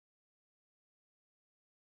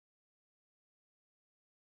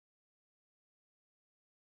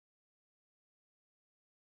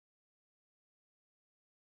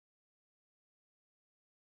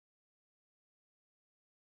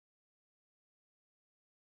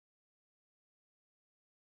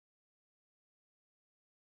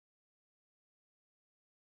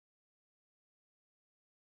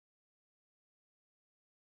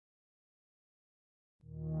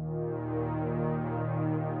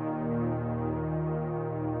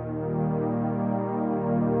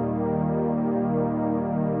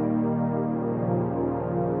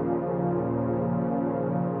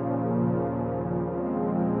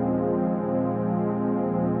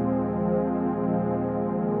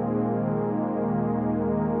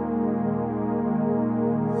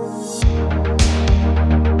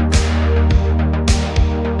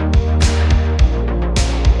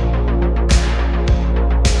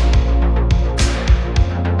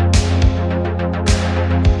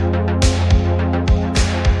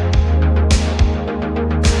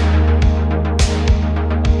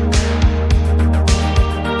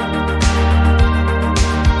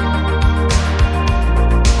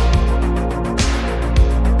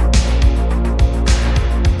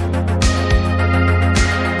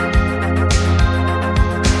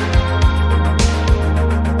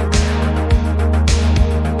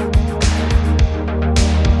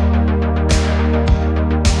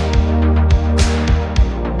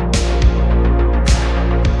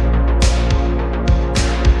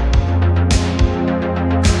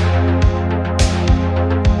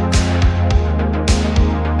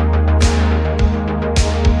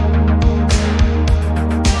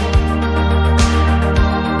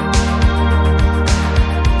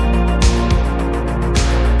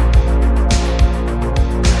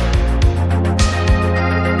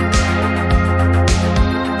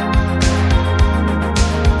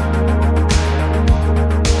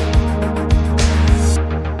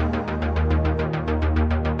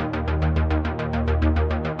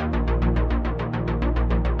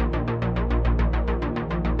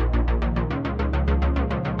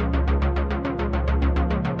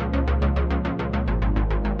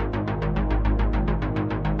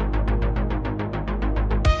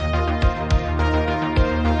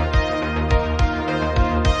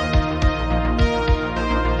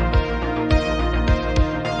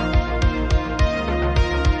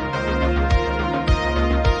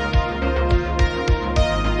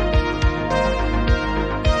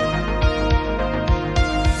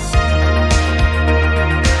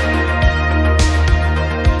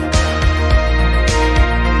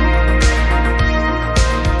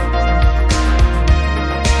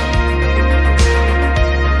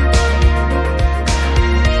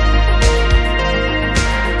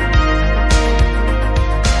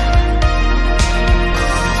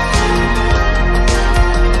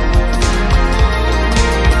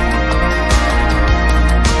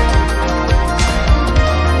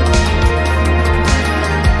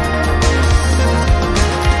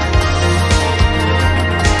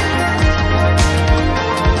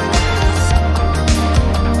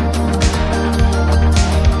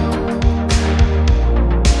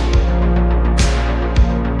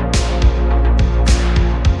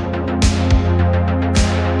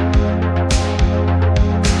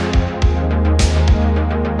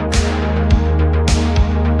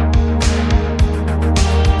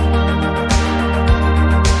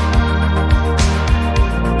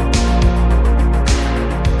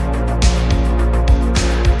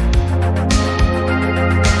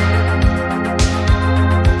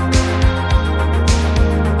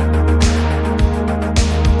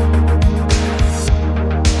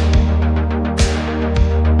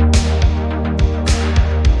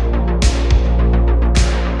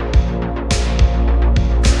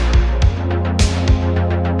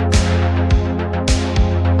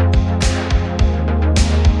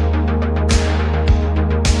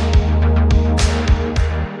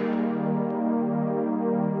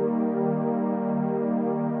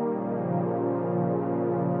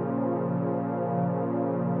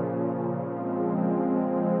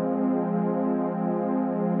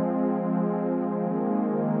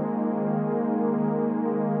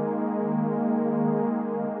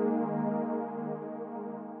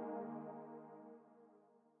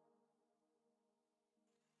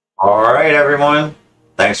All right, everyone.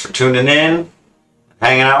 Thanks for tuning in,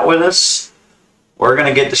 hanging out with us. We're going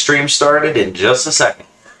to get the stream started in just a second.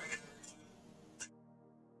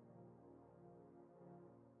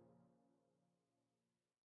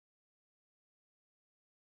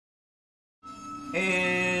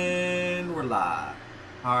 And we're live.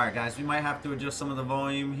 All right, guys, we might have to adjust some of the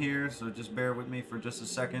volume here, so just bear with me for just a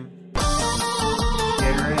second.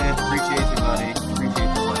 Gatorade, appreciate you, buddy. Appreciate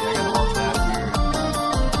you, buddy. I got a whole tab here.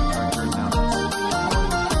 Turn down this.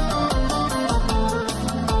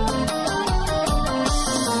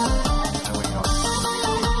 That way y'all can see.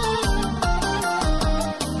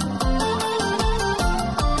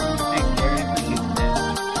 Thanks, Gary. Appreciate you, man.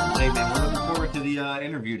 Hey, man, we're looking forward to the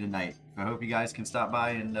interview tonight. I hope you guys can stop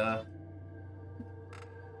by and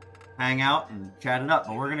hang out and chat it up.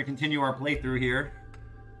 But we're going to continue our playthrough here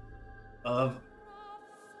of,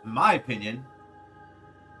 in my opinion,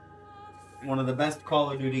 one of the best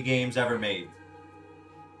Call of Duty games ever made.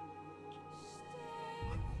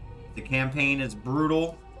 The campaign is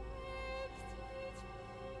brutal.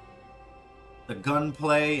 The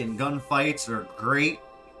gunplay and gunfights are great.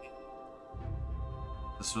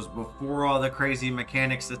 This was before all the crazy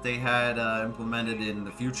mechanics that they had implemented in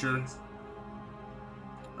the future.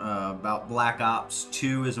 About Black Ops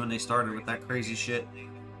 2 is when they started with that crazy shit.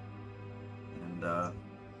 And in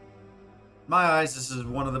my eyes, this is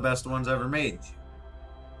one of the best ones ever made.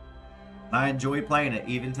 I enjoy playing it,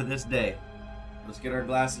 even to this day. Let's get our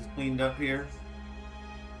glasses cleaned up here.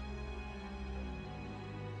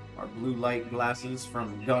 Our blue light glasses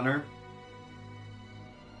from Gunner.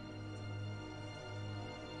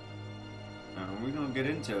 And we're gonna get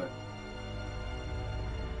into it.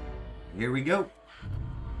 Here we go.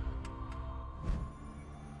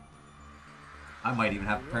 I might even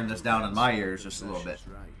have to turn this down in my ears just a little bit.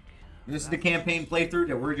 This is the campaign playthrough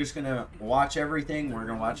that we're just gonna watch everything. We're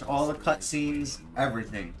gonna watch all the cutscenes,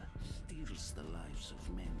 everything.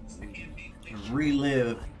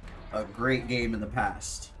 Relive a great game in the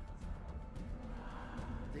past.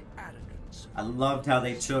 I loved how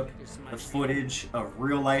they took the footage of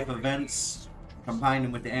real life events, combined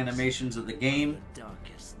them with the animations of the game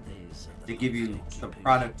to give you the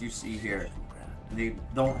product you see here. They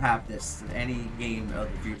don't have this in any game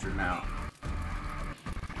of the future now.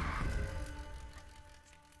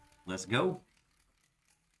 Let's go.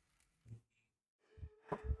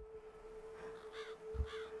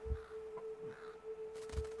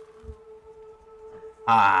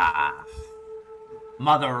 Ah,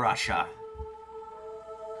 Mother Russia.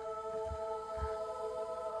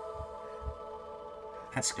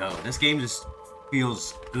 Let's go. This game just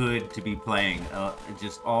feels good to be playing. It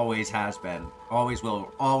just always has been. Always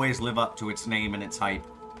will. Always live up to its name and its hype.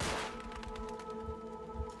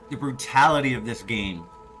 The brutality of this game.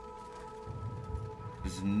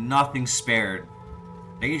 There's nothing spared.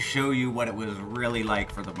 They show you what it was really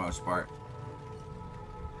like for the most part.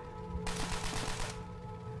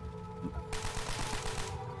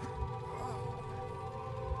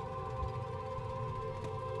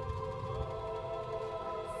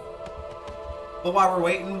 But while we're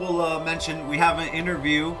waiting, we'll mention we have an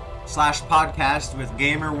interview / podcast with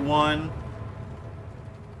Gamer1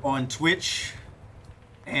 on Twitch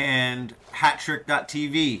and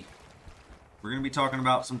Hattrick.tv. We're going to be talking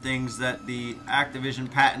about some things that the Activision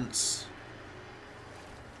patents,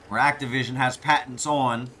 or Activision has patents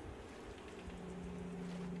on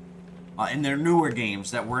in their newer games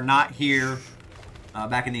that were not here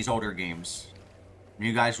back in these older games.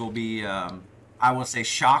 You guys will be, I will say,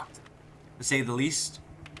 shocked, to say the least.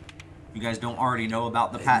 You guys don't already know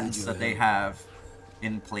about the patents that they have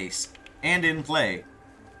in place and in play.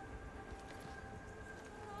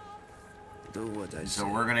 Do what I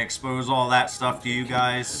so we're going to expose all that stuff to you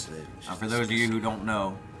guys, for those of you who don't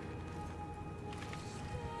know.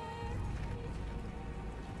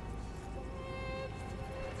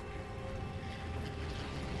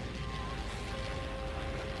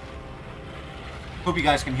 Hope you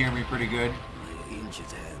guys can hear me pretty good. My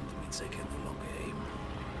injured hand means I can no longer aim.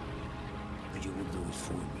 But you will do it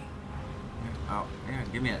for me. Oh, yeah,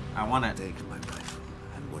 give me it. I want it. Take my rifle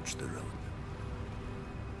and watch the road.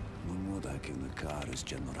 Mumodak in the car is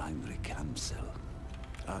General Heinrich Hamsel,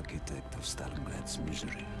 architect of Stalingrad's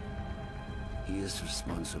misery. He is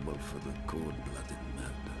responsible for the cold-blooded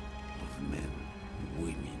murder of men,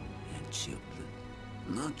 women, and children.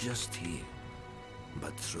 Not just here,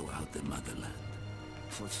 but throughout the motherland.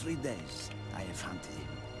 For 3 days, I have hunted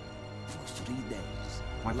him. For 3 days,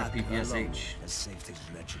 What the PPSH? has saved his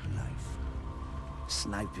wretched life.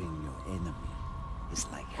 Sniping your enemy is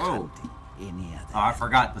like hunting any other. Oh, I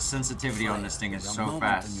forgot the sensitivity on this thing is For a so moment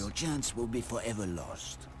fast. and your chance will be forever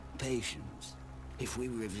lost. patience. If we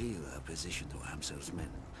reveal our position to Amsel's men,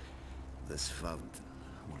 this fountain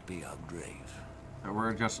will be our grave. So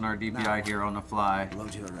we're adjusting our DPI here on the fly.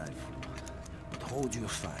 Load your rifle, but hold your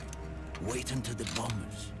fire. Wait until the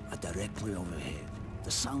bombers are directly overhead.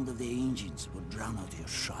 The sound of the engines will drown out your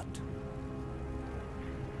shot.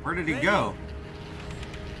 Where did he go?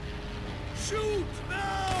 Shoot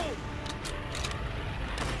now!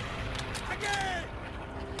 Again!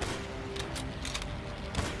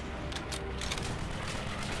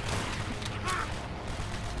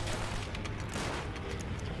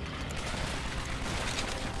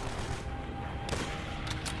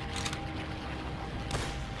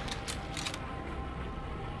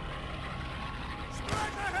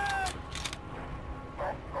 Strike ahead!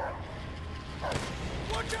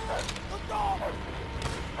 Watch out! The dog!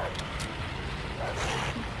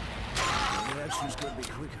 The reaction's gonna be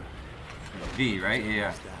quicker. V, right?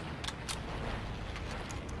 Yeah.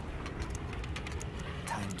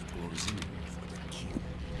 Time to close in for the kill.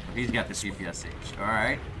 He's got the CPSH. All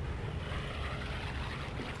right.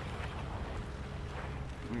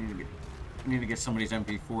 We need to get somebody's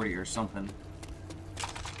MP40 or something.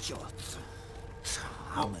 Shots.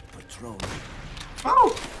 Helmet patrol.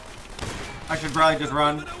 Oh! I should probably just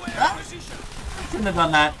run. Ah! Shouldn't have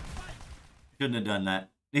done that. Shouldn't have done that.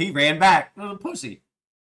 He ran back. Little pussy.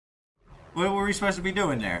 What were we supposed to be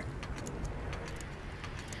doing there?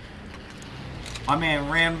 My man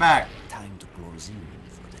ran back. Time to close in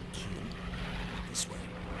for the kill. This way.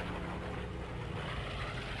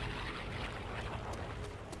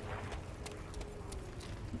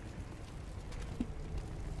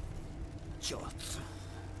 Shots.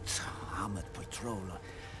 Helmet patrol.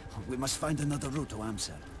 We must find another route to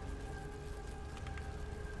Amsel.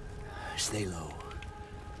 Stay low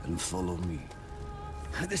and follow me.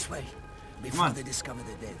 This way, before they discover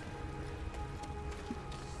the dead.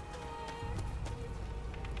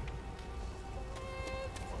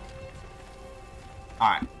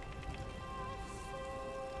 Alright.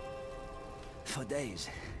 For days,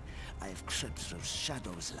 I have crept through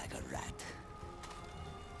shadows like a rat.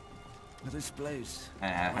 This place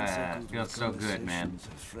feels so good, man.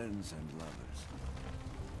 Of friends and lovers.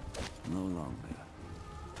 No longer.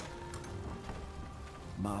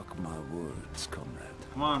 Mark my words, comrade.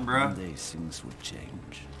 Come on, bro. One day things will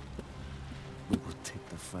change. We will take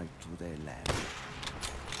the fight to their land.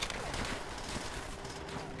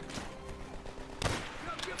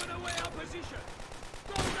 You're giving away our position!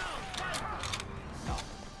 Go now!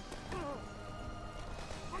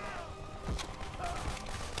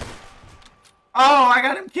 Oh, I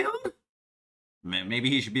got him killed? Man, maybe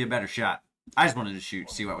he should be a better shot. I just wanted to shoot,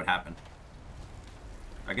 see what would happen.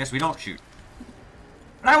 I guess we don't shoot.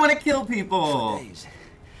 But I want to kill people! For days,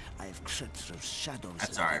 I have crept through shadows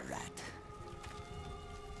That's like alright. a rat.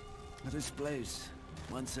 This place,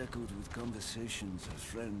 once echoed with conversations of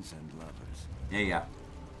friends and lovers. Yeah.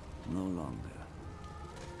 No longer.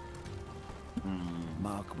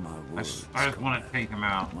 Mark my words. I just want to comrade. take him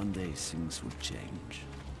out. One day things will change.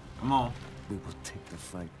 Come on. We will take the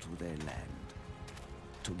fight to their land.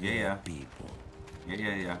 To Yeah, their yeah. people.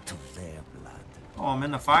 Yeah. To their blood. Oh, I'm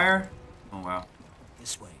in the fire? Oh, wow.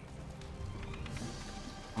 This way.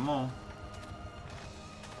 Come on.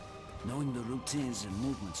 Knowing the routines and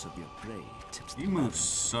movements of your prey tips You the move balance.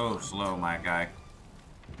 so slow, my guy.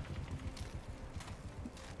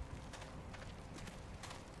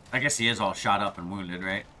 I guess he is all shot up and wounded,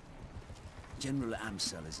 right? General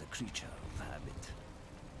Amsel is a creature of habit.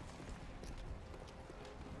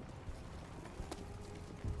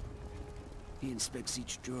 He inspects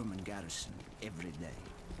each German garrison every day.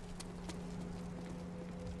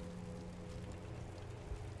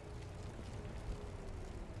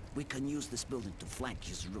 We can use this building to flank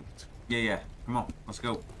his route. Yeah. Come on. Let's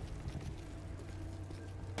go.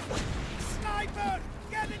 Sniper!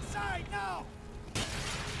 Get inside now!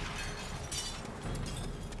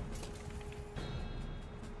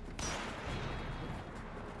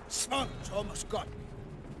 Smoke's almost got me.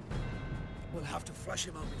 We'll have to flush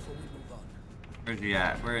him out before we move on. Where's he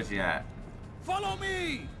at? Where is he at? Follow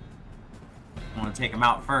me! I want to take him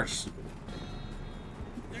out first.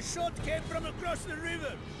 The shot came from across the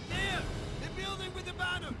river. There! The building with the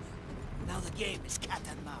banners! Now the game is cat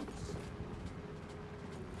and mouse.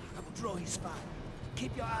 I will draw his fire.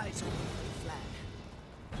 Keep your eyes open for the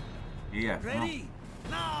flash. Yeah. Come on. Ready?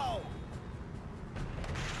 Now!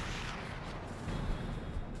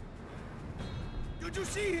 Did you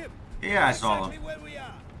see him? Yeah, I saw Exactly him. where we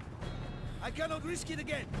are. I cannot risk it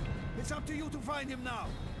again. It's up to you to find him now.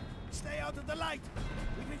 Stay out of the light.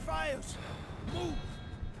 Between fires. Move.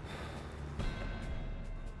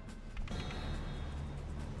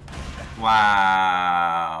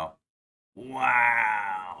 Wow.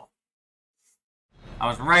 Wow. I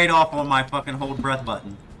was right off on my fucking hold breath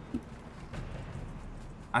button.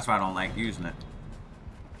 That's why I don't like using it.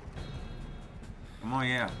 Come on,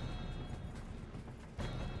 yeah.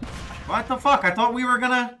 What the fuck? I thought we were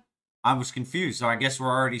gonna... I was confused, so I guess we're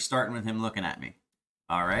already starting with him looking at me.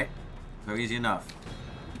 Alright. So easy enough.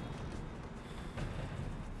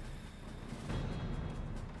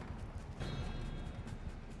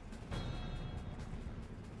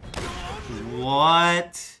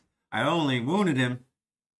 What? I only wounded him.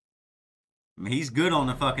 I mean, he's good on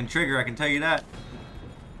the fucking trigger, I can tell you that.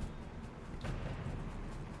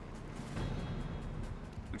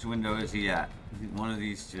 Which window is he at? One of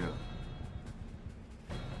these two.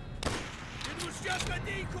 It was just a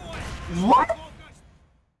decoy. What?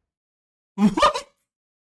 What?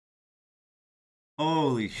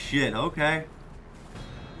 Holy shit, okay.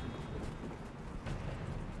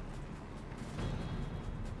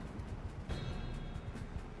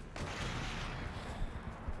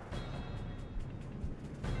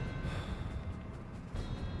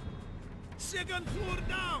 Second floor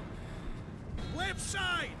down. Left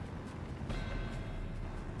side.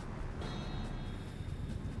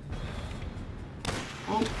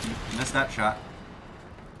 Oh, missed that shot.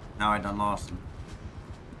 Now I done lost him.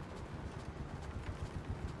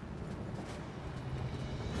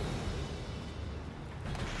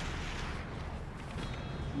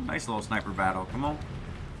 Nice little sniper battle. Come on.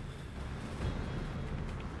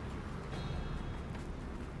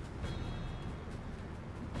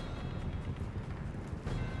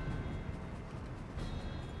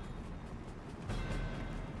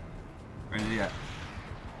 Where's he at?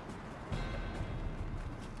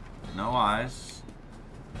 No eyes.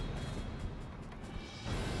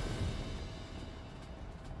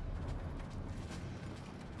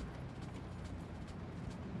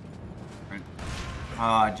 Oh,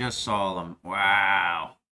 I just saw them.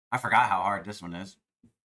 Wow. I forgot how hard this one is.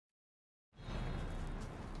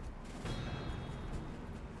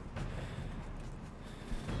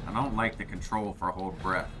 I don't like the control for hold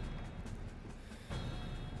breath.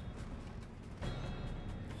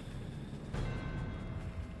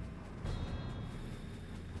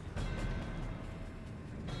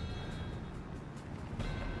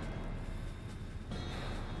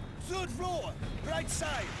 Third floor, right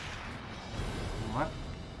side. What?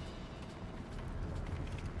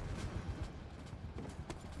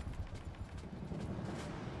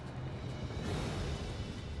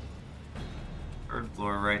 Third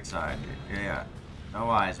floor, right side. Yeah. No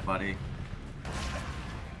eyes, buddy.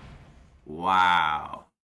 Wow.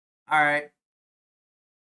 Alright.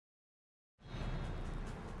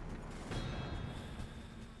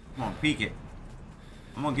 Come on, peek it.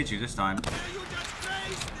 I'm gonna get you this time. You just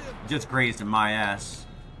grazed him. Just grazed in my ass.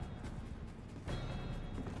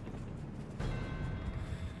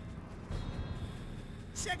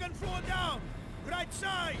 Second floor down, right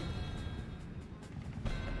side.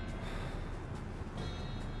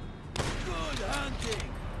 Good hunting.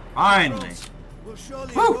 Finally. We'll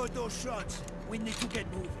surely Woo! avoid those shots. We need to get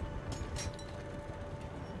moving.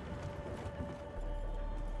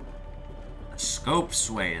 The scope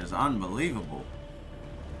sway is unbelievable.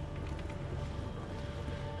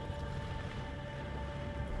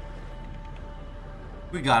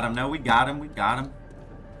 We got him. No, we got him. We got him.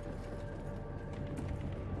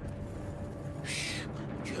 Shh.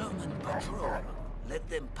 German patrol. Let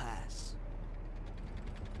them pass.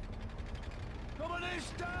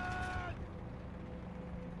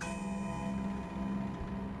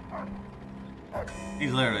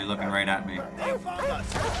 He's literally looking right at me. They found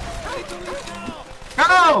us. We need to leave now.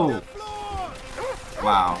 Go! The floor.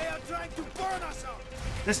 Wow. They are trying to burn us out.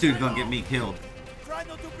 This dude's gonna get me killed. Try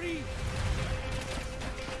not to breathe.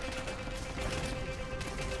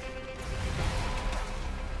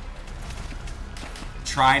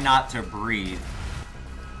 Try not to breathe.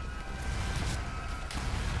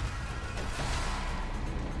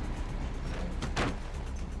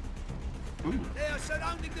 Ooh. They are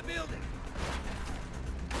surrounding the building.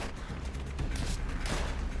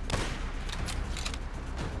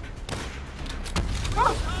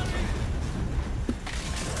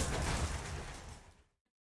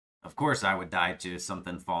 Of course I would die to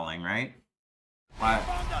something falling, right? Why?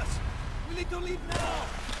 Found us. We need to leave now.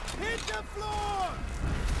 Hit the floor.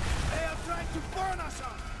 They are trying to burn us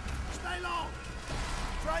out. Stay low.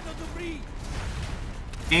 Try not to breathe.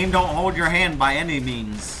 Game don't hold your hand by any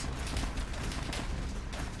means.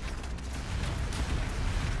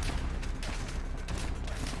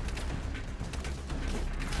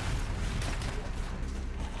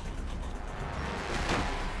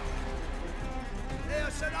 They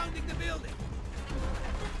are surrounding the building.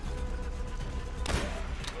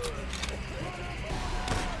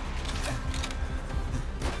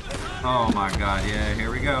 Oh my god, yeah, here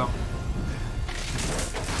we go.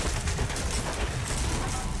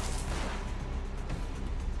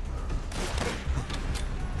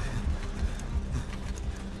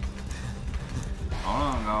 Hold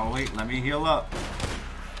on, oh wait, let me heal up.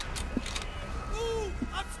 Move!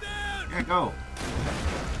 Upstairs! Yeah, go.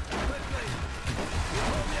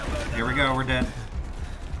 Here we go, we're dead.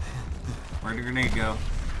 Where'd the grenade go?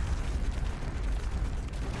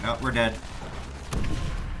 Oh, we're dead.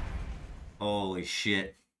 Holy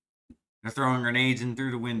shit. They're throwing grenades in through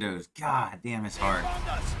the windows. God damn, it's hard.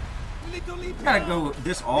 We need to leave Gotta now. go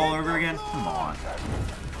this all over again? Come on.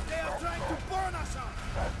 They are trying to burn us out.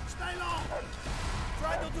 Stay low.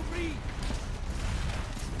 Try not to breathe.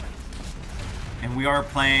 And we are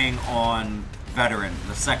playing on Veteran,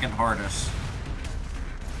 the second hardest.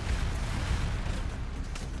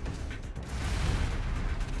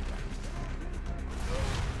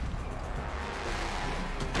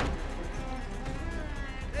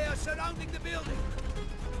 They are surrounding the building.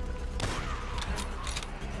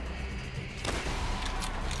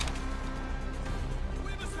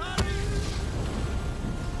 We must hurry.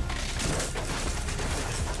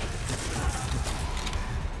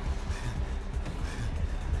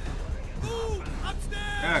 Move!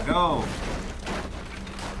 Upstairs! Yeah, go.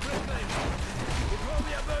 Quickly. Before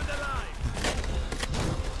we are burned alive.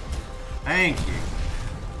 Thank you.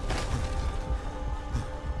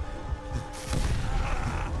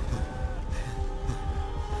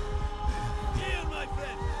 Here, my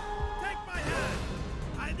friend. Take my hand.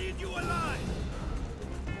 I need you alive.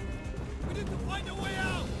 We need to find a way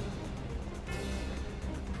out.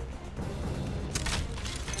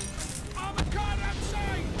 Armored car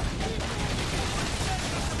outside.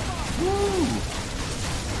 Woo!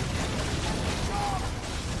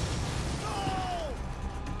 No!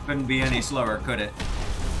 Couldn't be any slower, could it?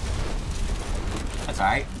 That's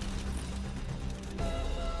alright.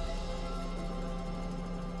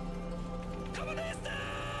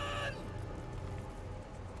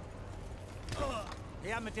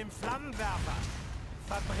 Her mit dem Flammenwerfer.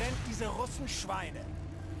 Verbrennt diese Russenschweine.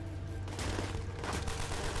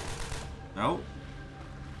 No.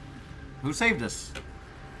 Who saved us?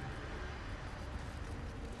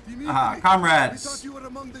 Ah, We comrades. thought you were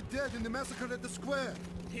among the dead in the massacre at the square.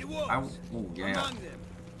 He was. Oh, yeah. Among them,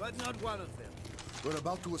 but not one of them. We're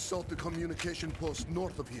about to assault the communication post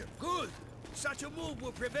north of here. Good. Such a move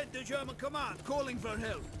will prevent the German command calling for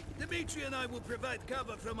help. Dmitri and I will provide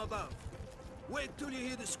cover from above. Wait till you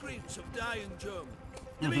hear the screams of dying German.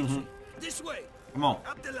 Dmitri, this way. Come on.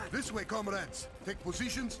 Up the ladder. This way, comrades. Take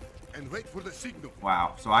positions and wait for the signal.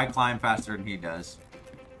 Wow. So I climb faster than he does.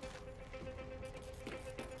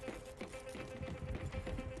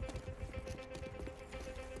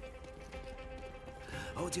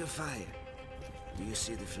 Hold your fire. Do you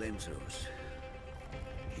see the flamethrowers?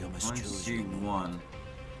 You must I choose see your moment. one.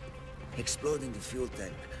 Exploding the fuel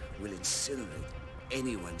tank will incinerate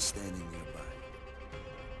anyone standing nearby.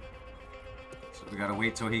 So we gotta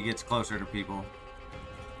wait till he gets closer to people.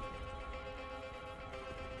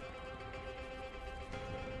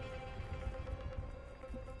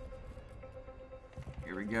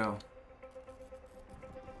 Here we go.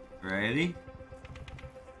 Ready?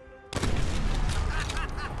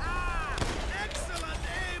 Excellent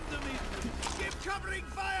aim, Dmitri. Keep covering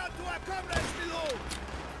fire to our comrades below.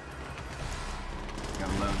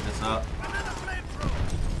 Gotta load this up. Another flamethrower.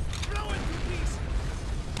 Blow it to pieces.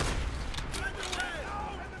 Find a way.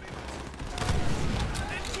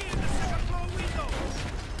 Empty in the second floor window.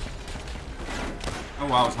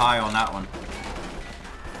 Oh, I was high on that one.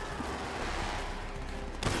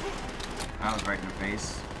 That was right in the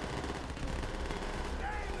face.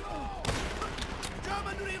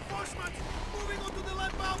 German reinforcements moving onto the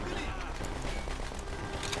left balcony.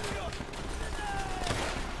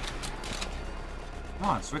 Come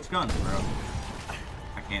on, switch guns, bro.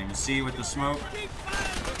 I can't even see with the smoke. Keep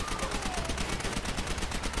firing.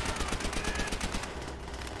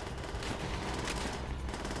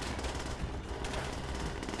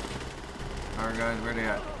 Alright guys, where they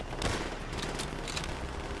at?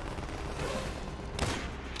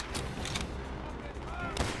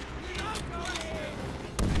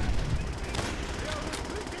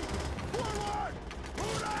 Forward!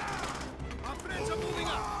 Hoorah! Our friends are moving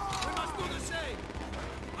up. We must do the same.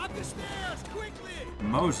 Up the stairs, quickly!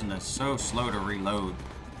 Mosin is so slow to reload.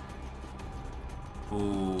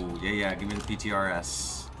 Ooh, yeah, give me the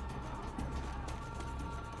PTRS.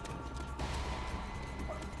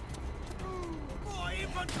 More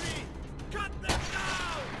infantry! Cut them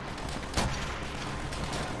down!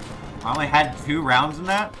 I only had 2 rounds in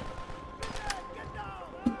that? Get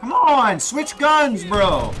down! Come on, switch guns,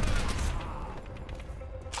 bro!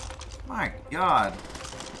 My God.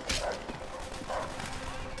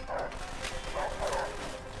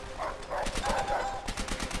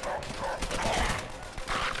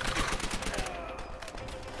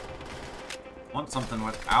 Want something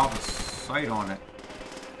without a sight on it.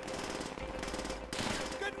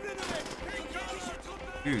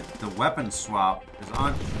 Dude, the weapon swap is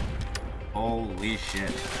on. Holy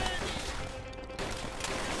shit.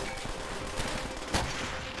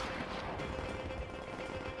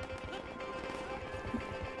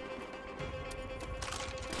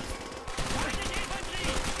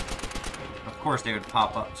 Of course they would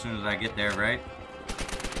pop up as soon as I get there, right?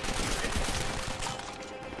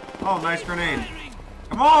 Oh, nice grenade.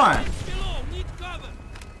 Come on!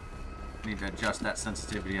 Need to adjust that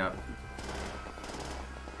sensitivity up.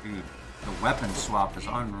 Dude, the weapon swap is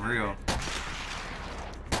unreal.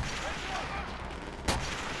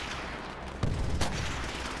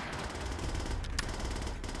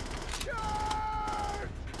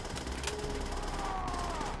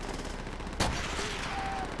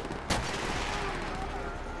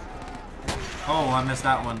 Oh, I missed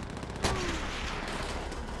that one.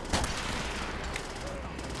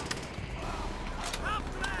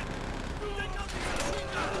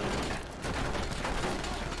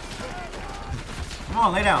 Come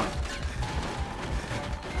on, lay down.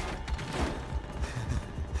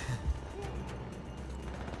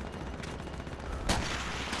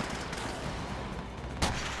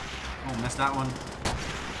 Oh, missed that one.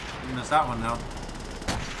 You missed that one, though.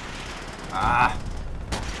 Ah.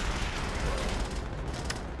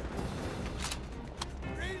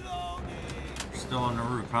 Still on the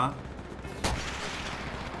roof, huh?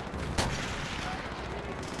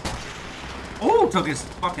 Oh, took his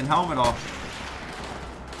fucking helmet off.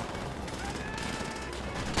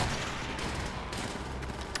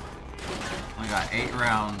 Only got 8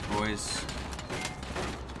 rounds, boys.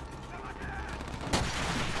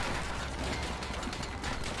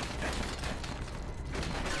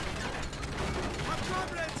 Our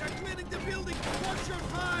comrades are clearing the building. Watch your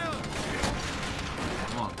fire.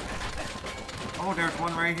 Come on. Oh, there's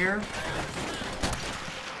one right here.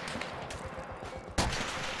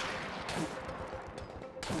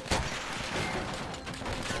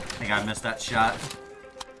 I think I missed that shot.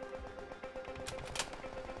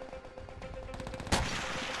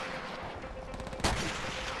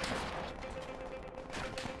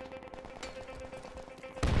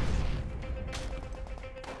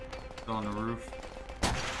 Still on the roof.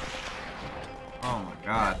 Oh my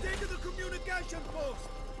God. Take the communication post.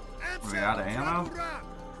 We out of ammo?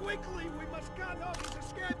 Quickly, we must cut off his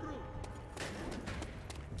escape route.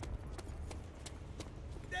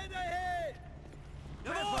 Dead ahead.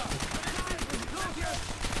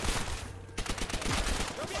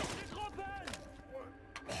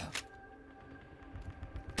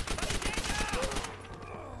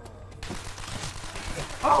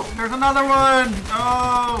 Oh, there's another one!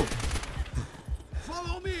 Oh!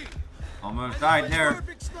 Follow me. Almost died there.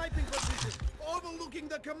 Perfect sniping position, overlooking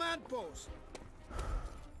the command post.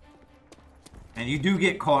 And you do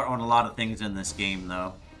get caught on a lot of things in this game,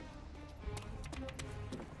 though.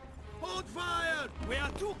 Hold fire! We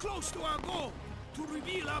are too close to our goal to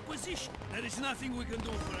reveal our position. There is nothing we can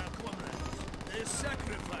do for our comrades. Their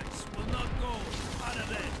sacrifice will not go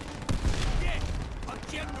unavenged. Death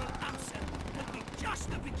of General Amsen will be just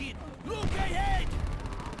the beginning. Look ahead!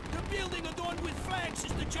 The building adorned with flags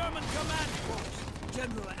is the German command post.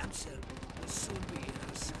 General Amsen will soon be in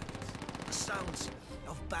our sight. The sounds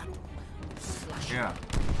of battle will flash. Yeah.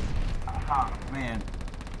 Ah, man.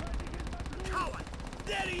 Coward!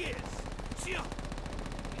 There he is! See him!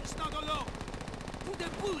 He is not alone. Put a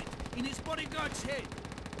bullet in his bodyguard's head.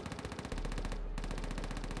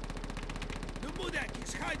 The Mudak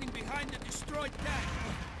is hiding behind the destroyed tank.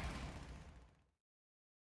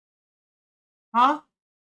 Huh?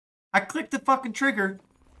 I clicked the fucking trigger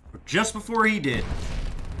just before he did.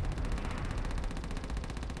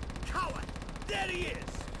 Coward! There he is!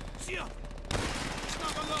 See him! He's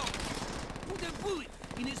not alone. Put a bullet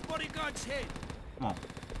in his bodyguard's head. Come on.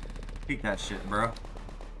 Peek that shit, bro.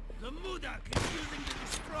 The Mudak is using the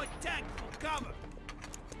destroyed tank for cover.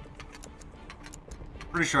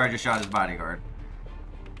 Pretty sure I just shot his bodyguard.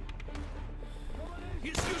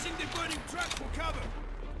 He's using the burning truck for cover.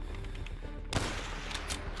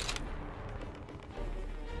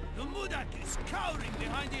 The Mudak is cowering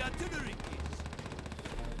behind the artillery piece.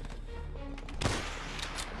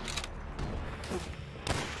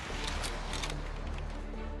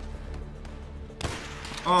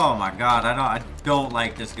 Oh my God, I don't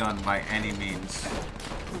like this gun by any means.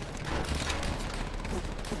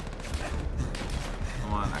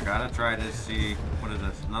 Come on, I I gotta try to see. What is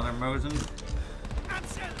this? Another Mosin?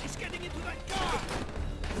 Ansel is getting into that car.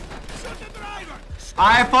 Shoot the driver.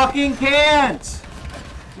 I fucking can't!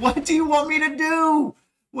 What do you want me to do?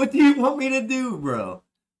 What do you want me to do, bro?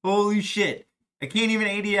 Holy shit. I can't even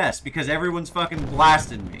ADS because everyone's fucking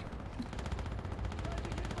blasting me.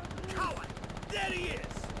 Coward! There he is!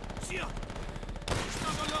 Shit! He's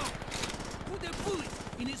not alone. Put a bullet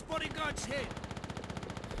in his bodyguard's head.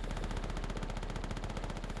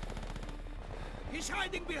 He's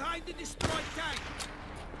hiding behind the destroyed tank.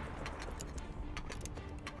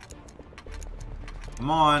 Come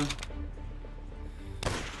on.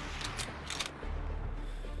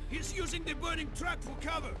 He's using the burning truck for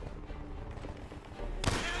cover.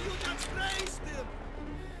 You just raised him.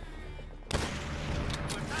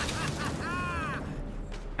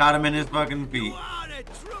 Got him in his fucking feet. You are a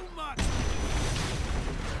true marksman.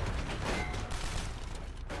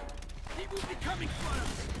 He will be coming for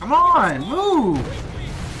us. Come on, move!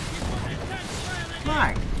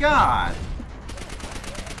 My God!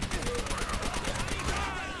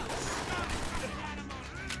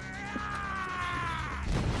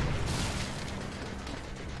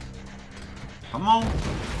 Come on!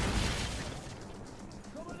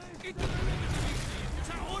 It's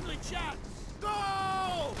our only chance.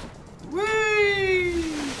 Go!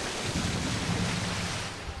 Whee!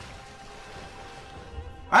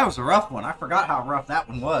 That was a rough one. I forgot how rough that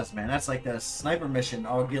one was, man. That's like the sniper mission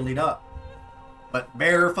all gillied up. But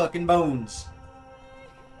bare fucking bones.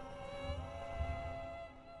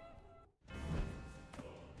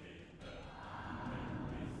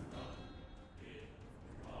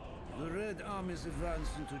 The Red Army's advance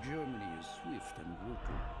into Germany is swift and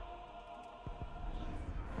brutal.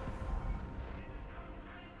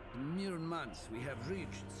 In mere months, we have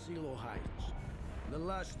reached Silo Heights, the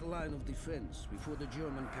last line of defense before the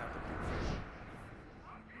German capital.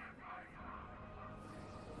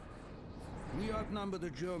 We outnumber the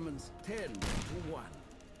Germans 10 to 1.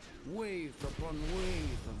 Wave upon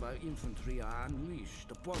wave of our infantry are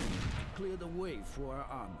unleashed upon them to clear the way for our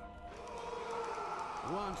armor.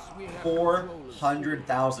 Once we have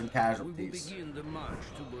 400,000 we will casualties begin the march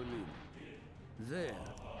to Berlin. There,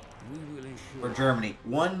 we will ensure for Germany.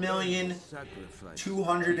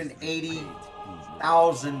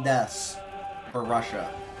 1,280,000 deaths for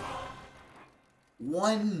Russia.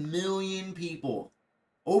 1 million people,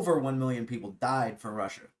 over 1 million people died for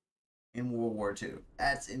Russia in World War II.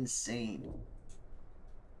 That's insane.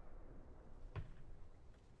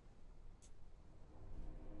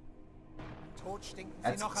 Tot stinken sie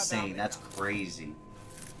That's noch insane. That's erbärmlicher. crazy.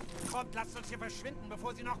 Kommt, lasst uns hier verschwinden,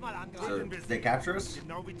 bevor sie nochmal So, angreifen. did they capture us?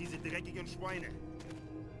 Genau wie diese dreckigen Schweine.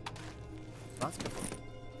 Was gefunden?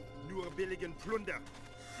 Nur billigen Plunder,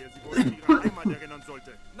 der sie wohl an ihre Heimat erinnern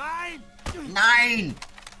sollte. Nein! Nein!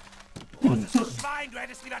 Großes Schwein, du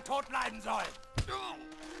hättest wieder tot bleiben sollen.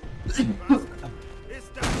 Was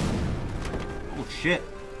ist das? Oh shit.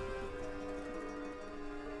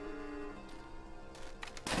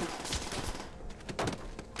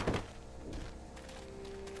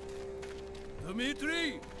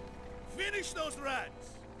 Dmitri, finish those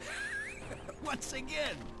rats. Once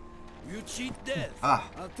again, you cheat death. Ah.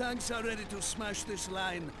 Our tanks are ready to smash this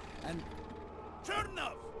line and... Turn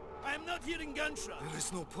off! I am not hearing gunshots. There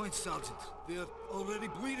is no point, Sergeant. They are already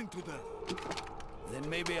bleeding to death. Then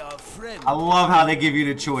maybe our friend... I love how they give you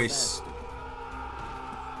the choice.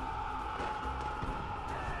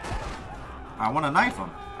 I want to knife him.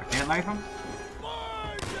 I can't knife him? More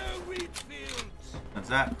the wheat fields! That's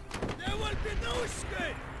that. There will be no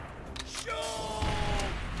escape! Shoot!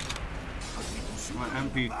 My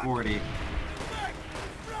MP40. Back!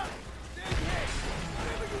 Front! Then head!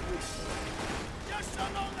 Whatever you wish! Just so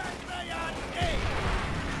long as they are dead!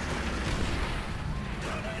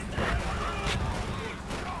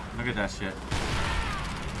 Look at that shit.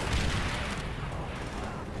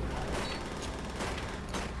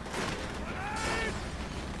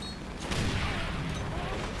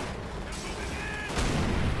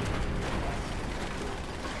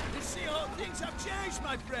 You see how things have changed,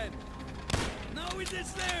 my friend. Now it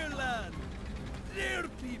is their land, their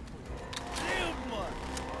people, their blood.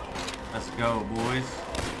 Let's go, boys.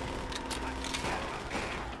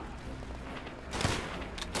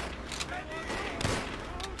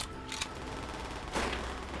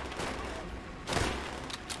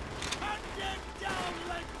 Hunt them down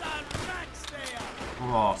like the rats they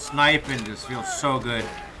are. Oh, sniping just feels so good.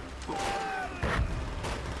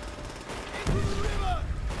 Into the river.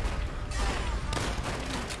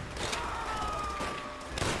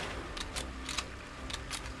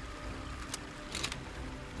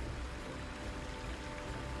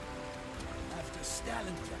 After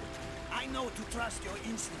Stalingrad, know to trust your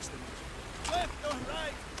instincts the most. Left or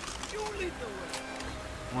right, you lead the way.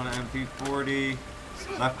 Want an MP40?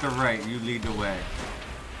 Left or right, you lead the way.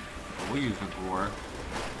 We'll use the gore.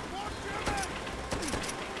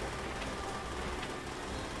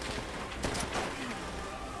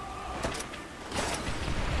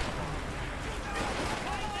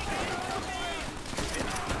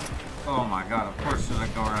 Oh my god, of course should I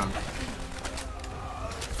go around.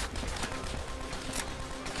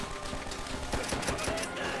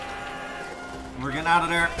 We're getting out of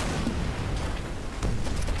there.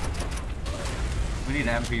 We need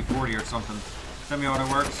an MP40 or something.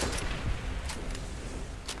 Semi-auto works.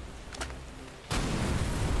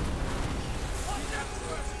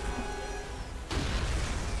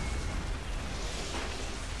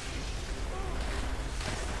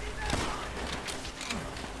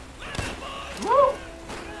 Woo!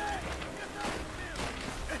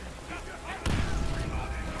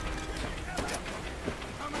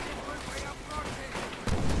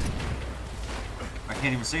 I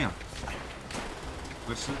can't even see him.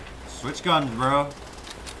 Switch guns, bro.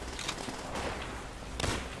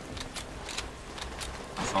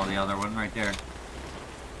 I saw the other one right there.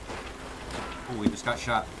 Oh, we just got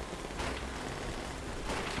shot.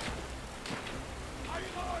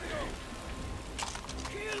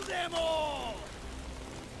 Kill them all!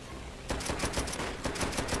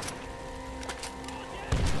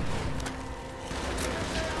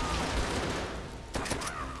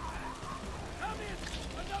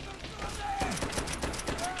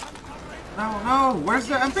 No, no, where's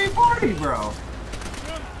the MP40, bro?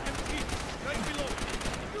 Right below.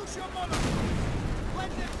 Use your mother. Let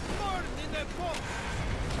them burn in their boat.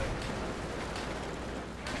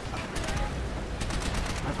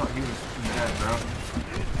 I thought he was dead, bro.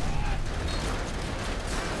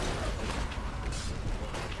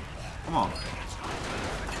 Come on.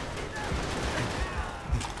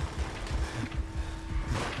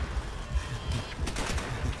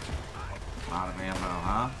 A lot of ammo,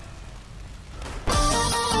 huh?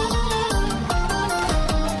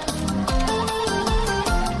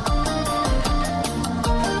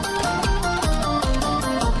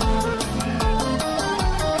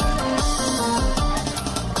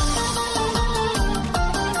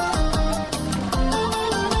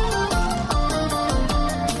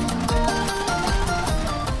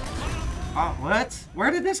 What?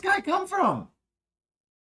 Where did this guy come from?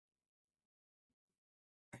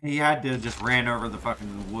 He had to just ran over the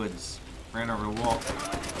fucking woods. Ran over the wall.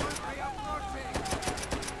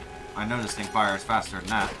 I know this thing fires faster than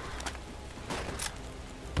that.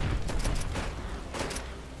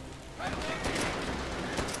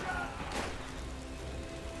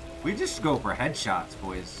 We just go for headshots,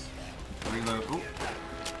 boys. Reload. Ooh.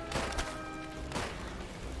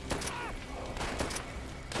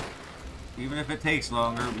 Even if it takes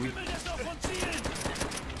longer, we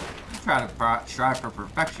try to strive for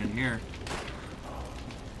perfection here.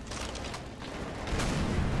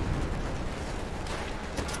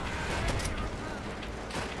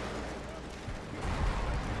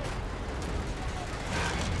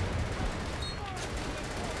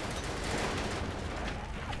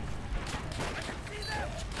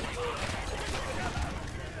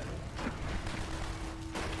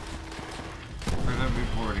 Where's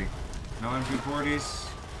MP40? No MP40s.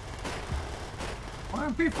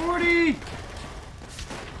 One MP40!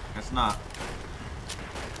 Guess not.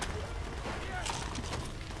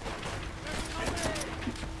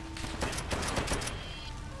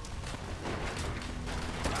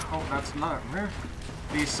 Oh, that's not rare.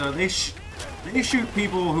 So they shoot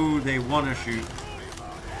people who they want to shoot.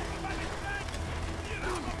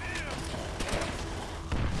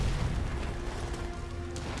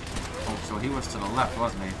 Oh, so he was to the left,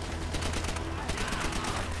 wasn't he?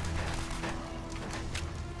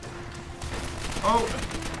 Oh!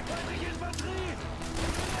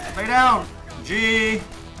 Lay down! G!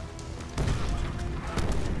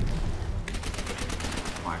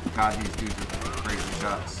 Oh my god, these dudes are crazy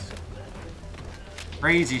shots.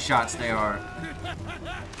 Crazy shots they are.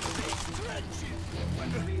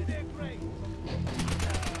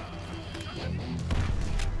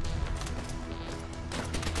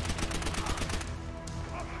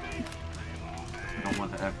 I don't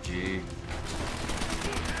want the FG.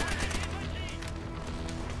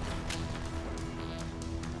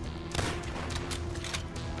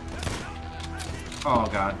 Oh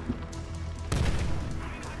god.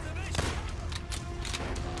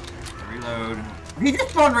 Reload. He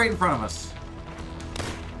just spawned right in front of us.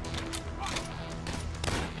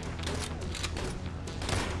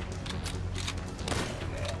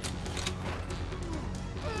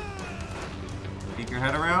 Peek your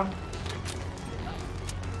head around.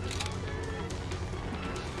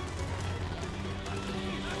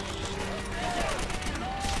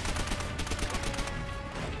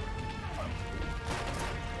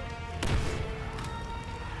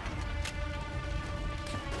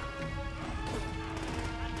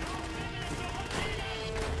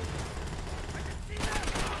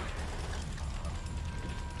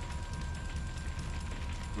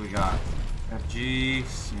 FG,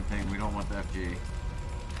 same thing. We don't want the FG.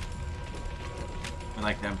 I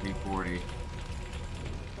like the MP40.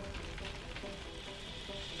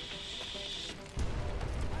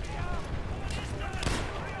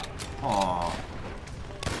 Aww.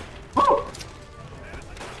 Woo!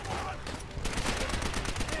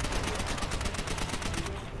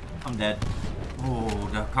 I'm dead. Oh,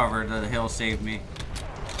 the cover, the hill saved me.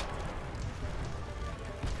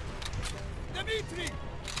 Dimitri,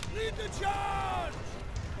 lead the charge!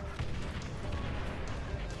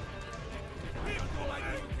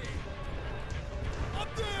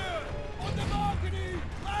 Up there! On the balcony!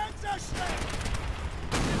 Lands are straight!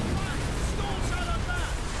 Stones out of that!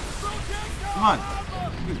 Protect our Come on.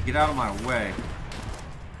 armor! Dude, get out of my way.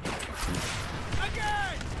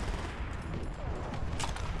 Again!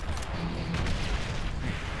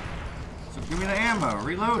 So give me the ammo.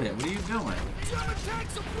 Reload it. What are you doing? German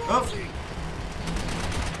tanks Oh. approaching!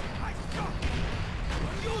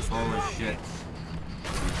 Use the Holy rockets! shit.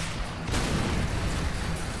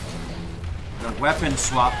 The weapon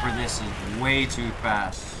swap for this is way too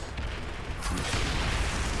fast.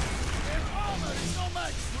 Their armor is no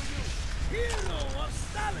match for you! Hero of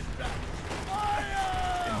Stalingrad!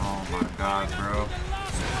 Fire! Oh my god, bro. The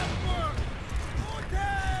last one word! More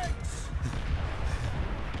tanks!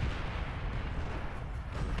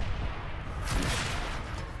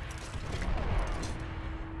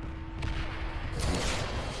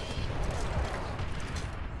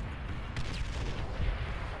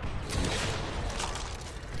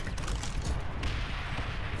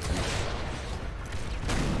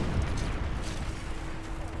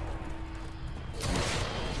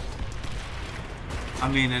 I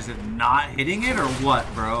mean, is it not hitting it or what,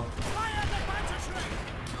 bro? Fire the Panzerschreck!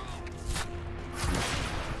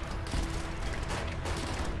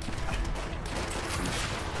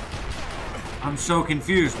 I'm so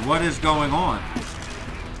confused. What is going on?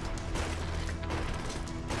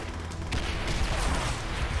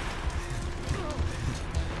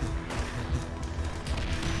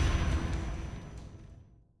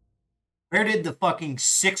 Where did the fucking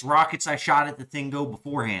 6 rockets I shot at the thing go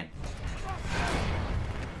beforehand?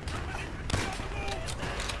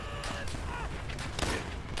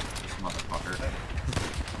 This motherfucker.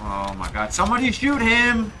 Oh my god. Somebody shoot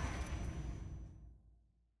him!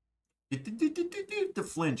 The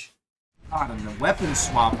flinch. God, and the weapon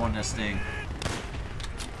swap on this thing.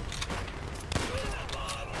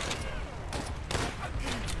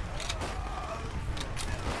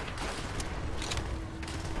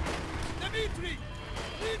 Dimitri,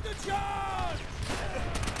 lead the charge!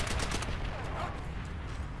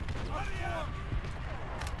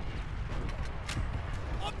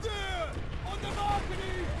 Up there! On the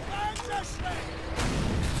balcony! Panzerschreck!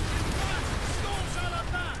 Stones out of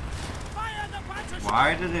that! Fire the Panzerschreck!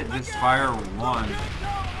 Why did it just fire one? Protect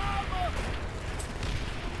our armor!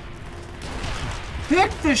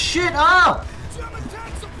 Pick the shit up! German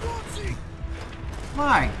tanks approaching!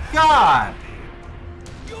 My god!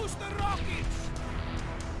 Use the rockets!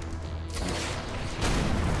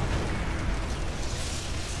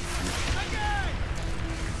 Again!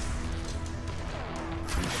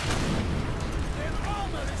 Their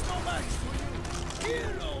armor is no match for you!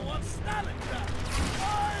 Hero of Stalingrad!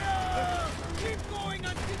 Fire! Keep going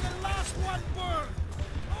until the last one burns!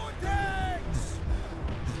 More tanks!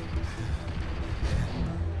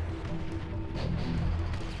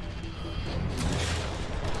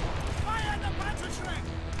 Fire the Panzerschreck!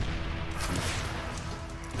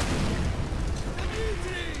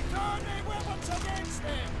 Dimitri, turn their weapons against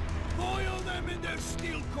them! Boil them in their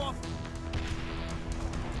steel coffin!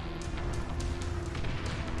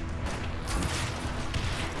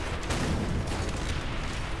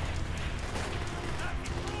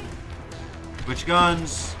 Which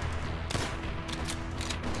guns?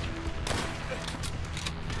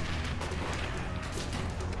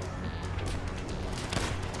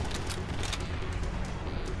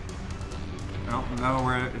 I don't know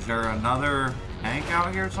where. Is there another tank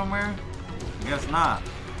out here somewhere? I guess not.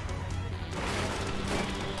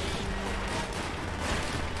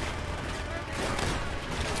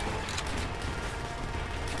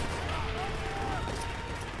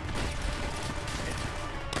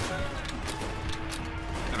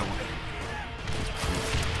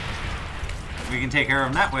 We can take care of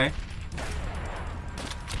them that way.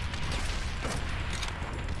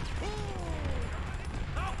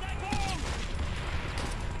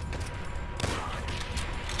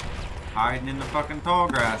 Hiding in the fucking tall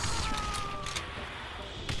grass.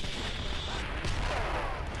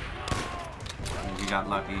 Oh, he got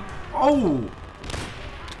lucky. Oh!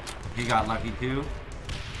 He got lucky too.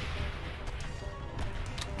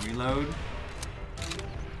 Reload.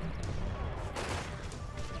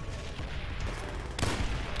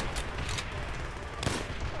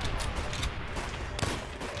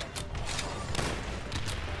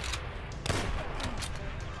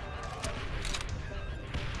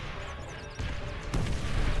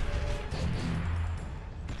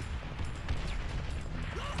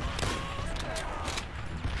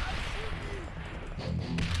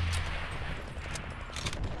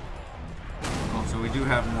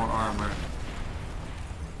 have more armor.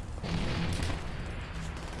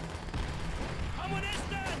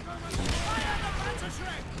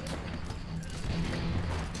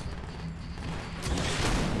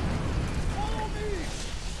 Follow me!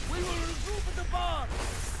 We will regroup at the bar!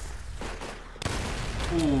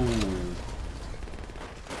 Ooh.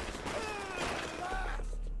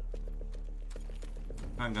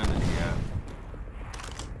 I'm gonna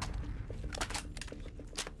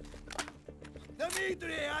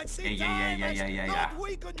Dimitri, I see yeah. not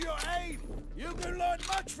weaken your aim. You can learn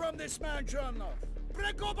much from this man, Journal.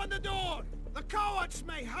 Break open the door. The cowards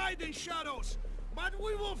may hide in shadows, but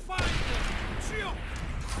we will find them. Shield!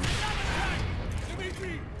 Attack!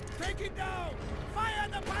 Dimitri, take it down! Fire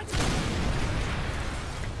the punches!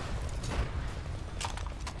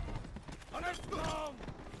 Let's go!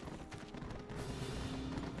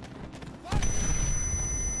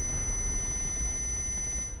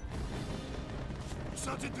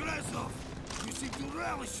 Sergeant Rezov, you seem to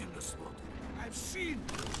relish in the slaughter. I've seen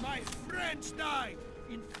my friends die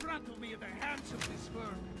in front of me at the hands of this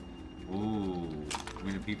world. Ooh. I'm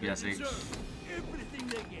gonna They PPSH. deserve everything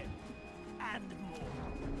they get, and more.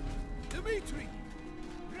 Dimitri,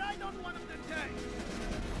 ride on one of the tanks.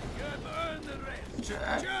 You have earned the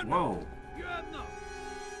rest. General, Whoa. you have not.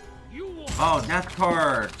 You will. Oh, death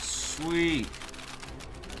card. Sweet.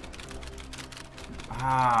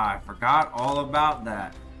 Ah, I forgot all about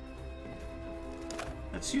that.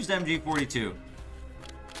 Let's use the MG42.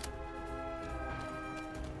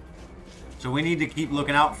 So we need to keep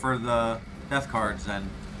looking out for the death cards then.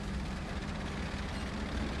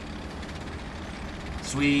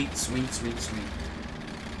 Sweet, sweet, sweet, sweet.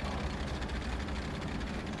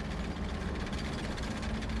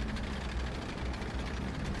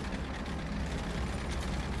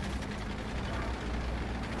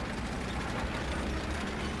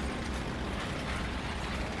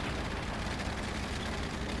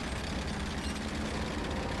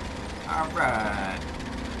 Alright.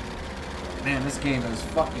 Man, this game is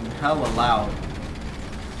fucking hella loud.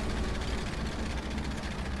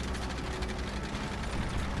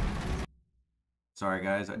 Sorry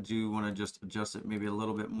guys, I do want to just adjust it maybe a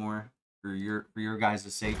little bit more for your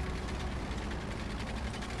guys' sake.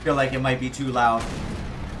 Feel like it might be too loud.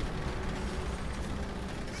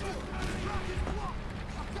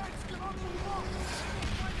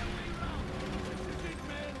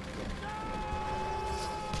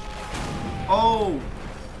 Oh!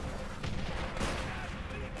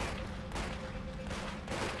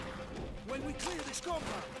 When we clear this compound,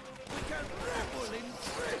 we can revel in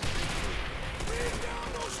freedom. Bring down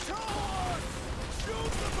those towers!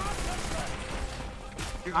 Shoot the Panzer!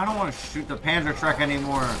 Dude, I don't want to shoot the Panzer truck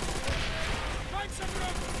anymore. Find some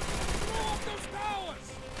room! Blow up those towers!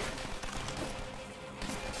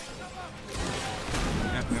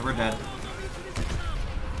 Yeah, we're dead.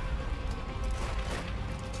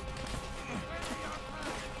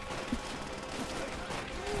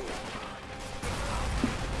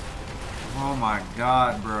 Oh my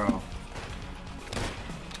god, bro.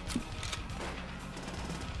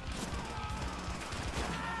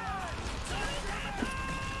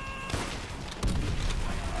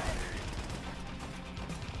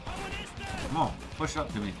 Come on, push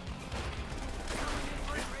up to me.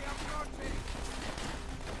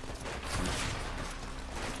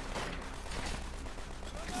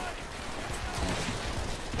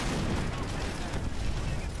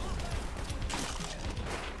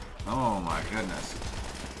 Oh my goodness.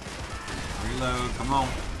 Reload, come on.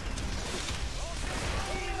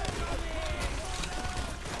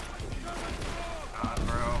 God,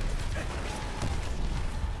 bro.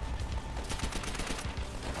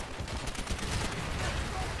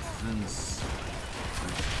 This-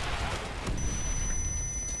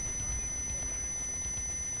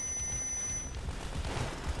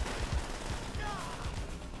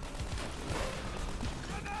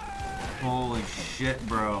 Holy shit,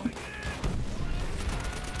 bro.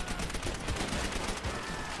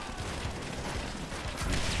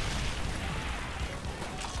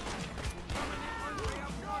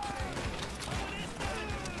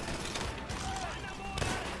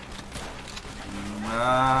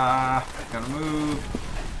 Gotta move.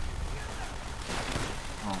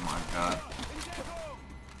 Oh my god.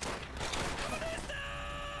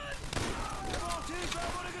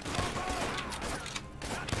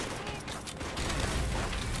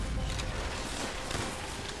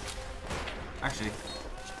 Actually,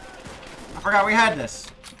 I forgot we had this.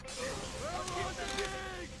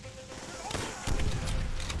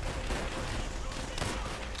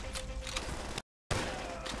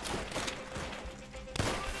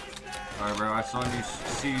 Sorry, bro. I saw you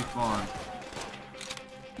see you spawn.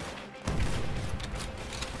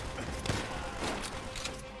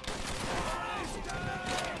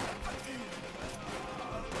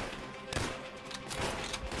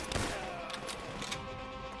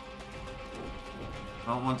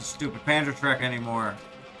 don't want the stupid Panzer Trek anymore.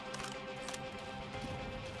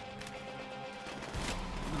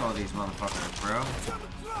 Look at all these motherfuckers, bro.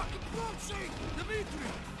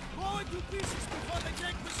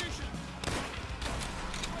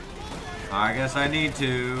 I guess I need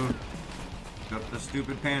to pick up the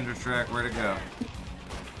stupid Panzer Trek. Where'd it go?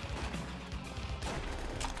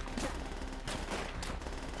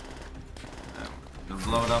 Gonna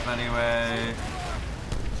blow it up anyway.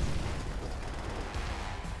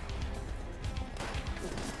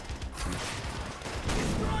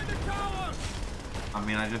 I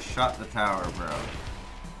mean, I just shot the tower, bro.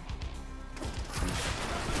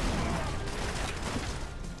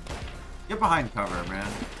 Get behind cover, man.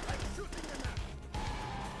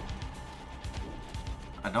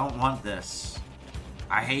 I don't want this.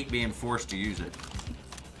 I hate being forced to use it.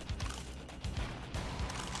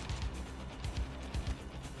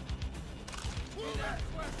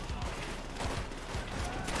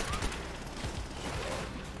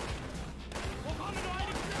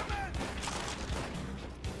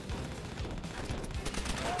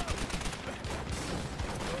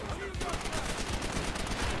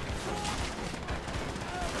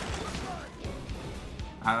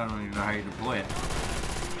 I don't even know how you deploy it.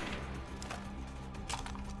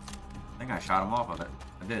 I think I shot him off of it.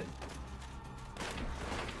 I did.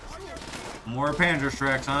 More Panzer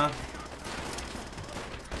Treks, huh?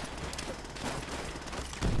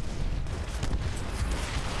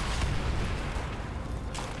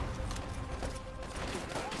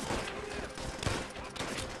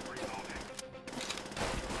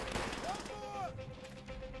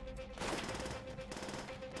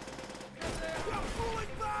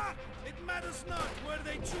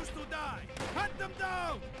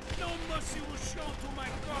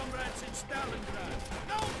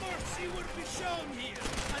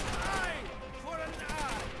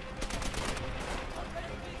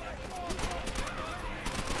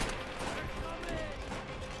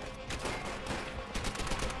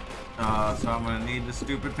 So I'm gonna need the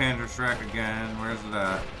stupid Panzer Trek again. Where's it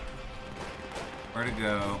at? Where'd it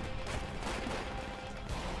go?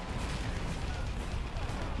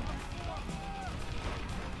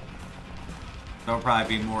 There'll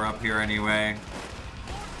probably be more up here anyway.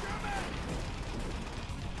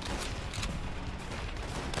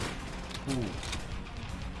 Ooh.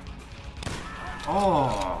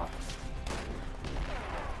 Oh!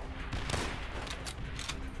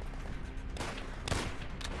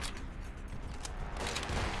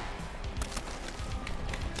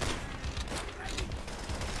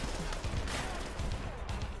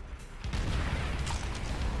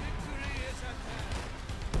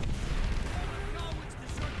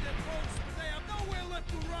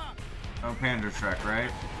 No Panzer Trek,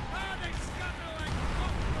 right?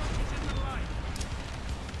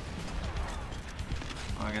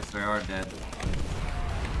 Well, I guess they are dead.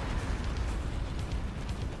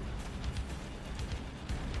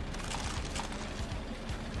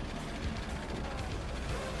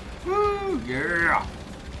 Woo! Yeah!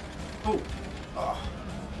 Oh! Oh.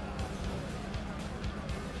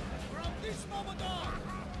 From this moment on,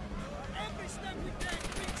 every step we take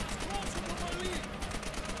brings us closer to our lead.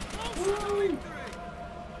 Closer to victory!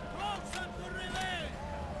 Closer to relay!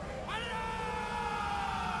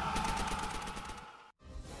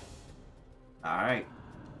 Alright.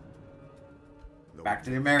 Back to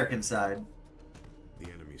the American side. The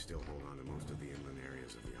enemy still hold on to most of the inland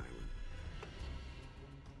areas of the island.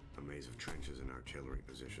 A maze of trenches and artillery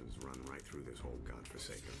positions run right through this whole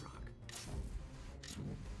godforsaken rock.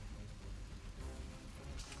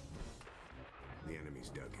 The enemy's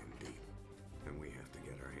dug in deep, and we have to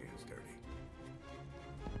get our hands dirty.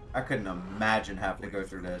 I couldn't imagine having to go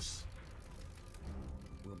through this.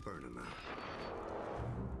 We'll burn them out.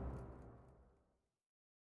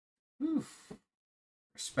 Oof.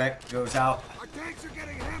 Respect goes out. Our tanks are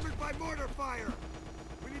getting hammered by mortar fire!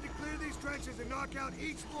 We need to clear these trenches and knock out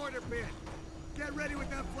each mortar pit. Get ready with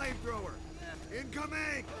that flamethrower.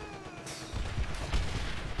 Incoming!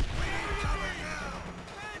 We need cover now!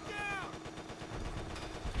 Man down!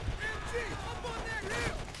 MG, up on that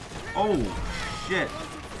hill! Oh, shit. Throw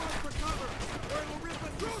some smoke for cover, or it'll rip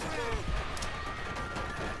us to shreds.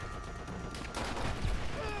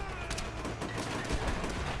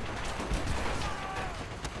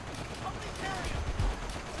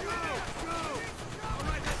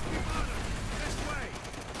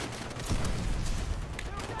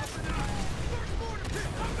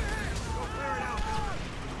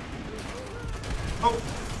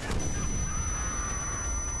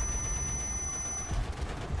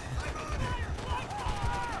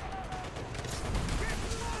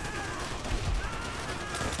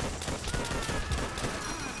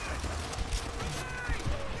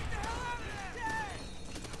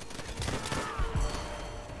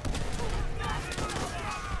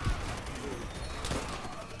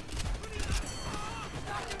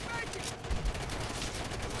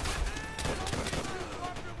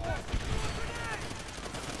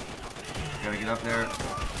 up there.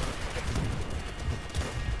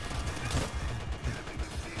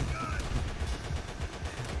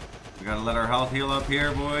 We gotta let our health heal up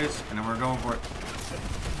here, boys, and then we're going for it.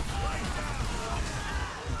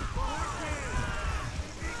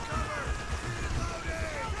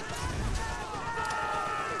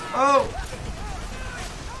 Oh!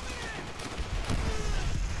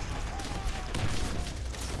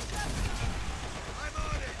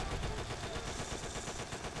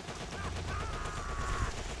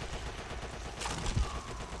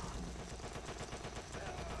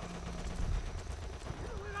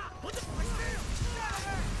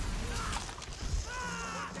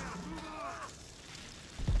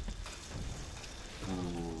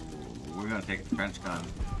 Ooh, we're gonna take the trench gun.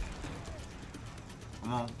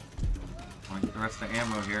 Come on. I want to get the rest of the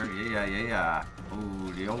ammo here. Yeah.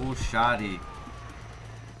 Ooh, the old shoddy.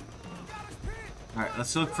 Alright,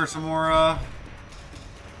 let's look for some more,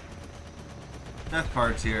 death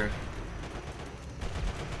cards here.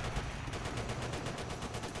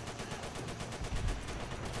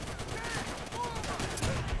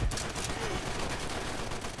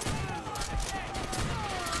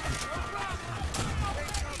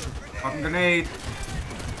 Fucking grenade!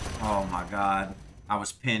 Oh my god. I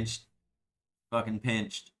was pinched. Fucking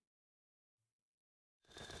pinched.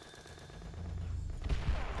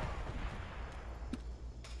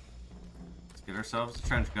 Let's get ourselves a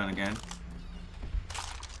trench gun again.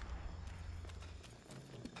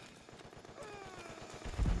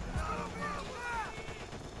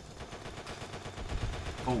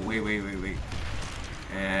 Oh, wait.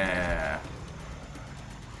 Yeah.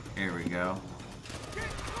 Here we go.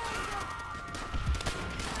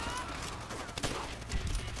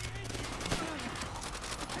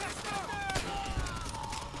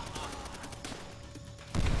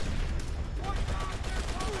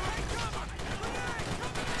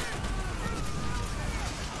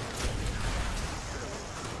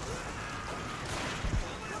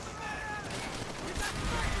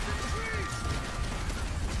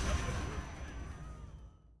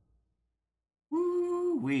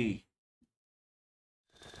 Woo-wee.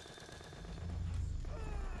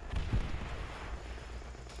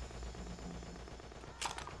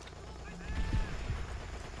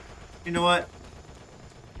 You know what?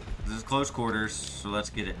 This is close quarters, so let's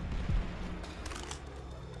get it.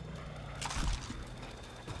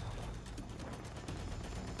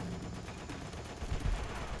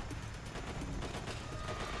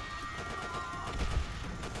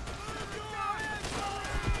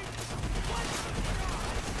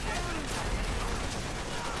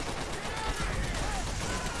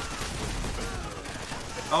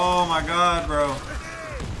 Oh my god, bro.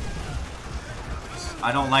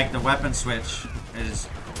 I don't like the weapon switch. It is...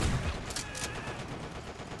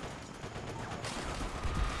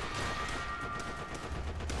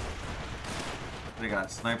 They got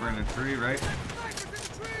sniper in a tree, right?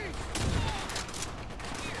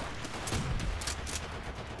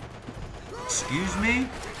 Excuse me?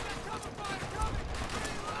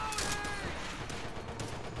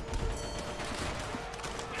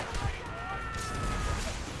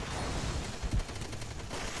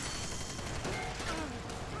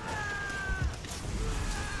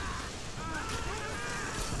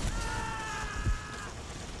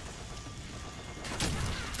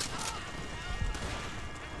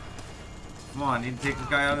 Come on, I need to take this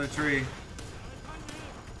guy out of the tree.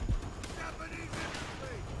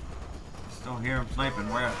 Still hear him sniping.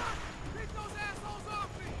 Where?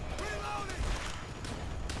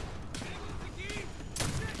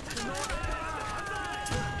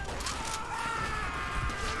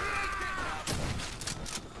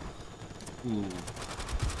 Ooh.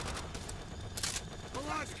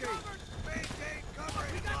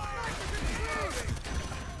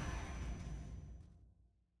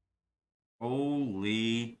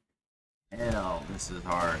 Holy hell, this is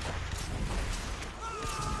hard.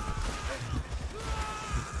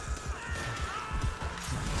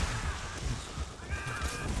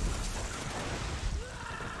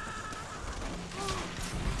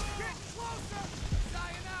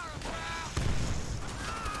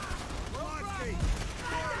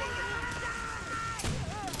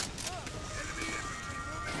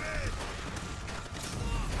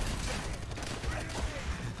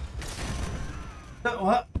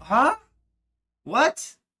 What? Huh?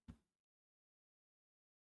 What?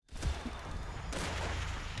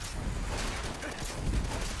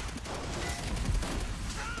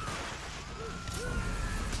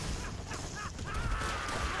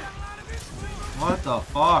 What the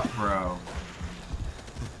fuck, bro?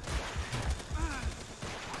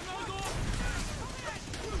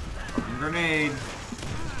 Fucking grenade.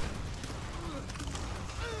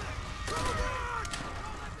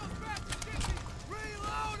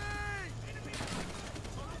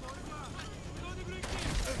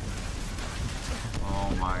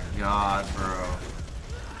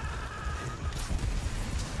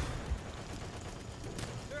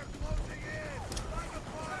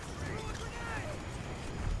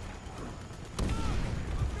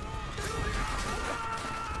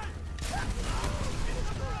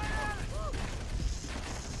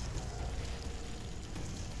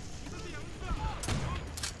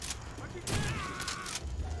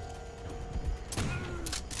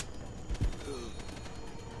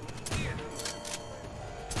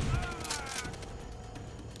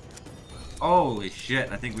 Holy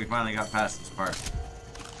shit, I think we finally got past this part.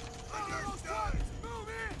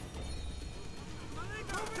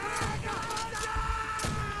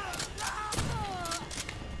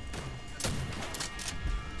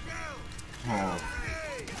 Oh.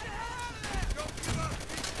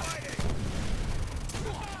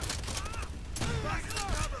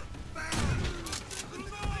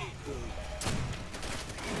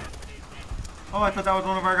 Oh, I thought that was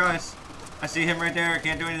one of our guys. I see him right there. I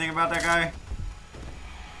can't do anything about that guy.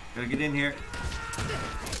 Gotta get in here.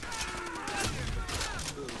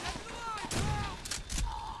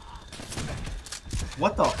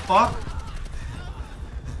 What the fuck?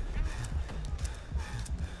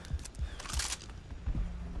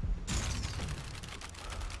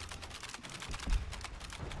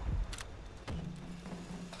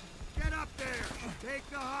 Get up there! Take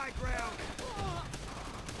the high ground!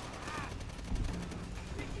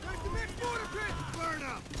 There's the next mortar pit! Burn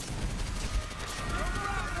up!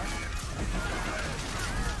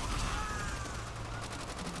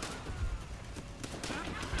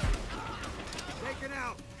 Taken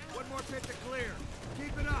out! One more pit to clear!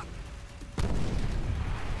 Keep it up!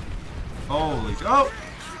 Holy shit. Oh!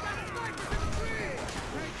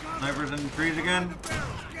 Snipers in the trees again?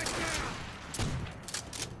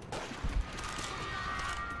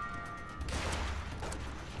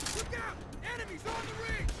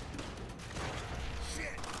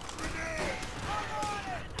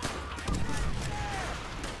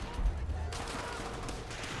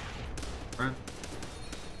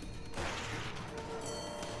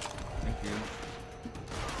 Thank you.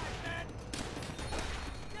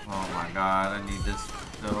 Oh my god, I need this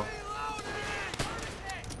still.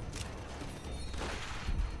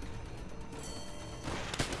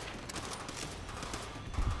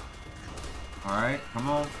 Alright, come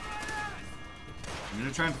on. I need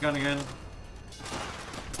a trench gun again.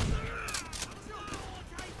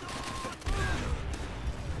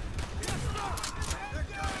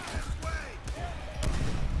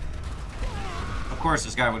 Of course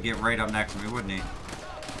this guy would get right up next to me, wouldn't he?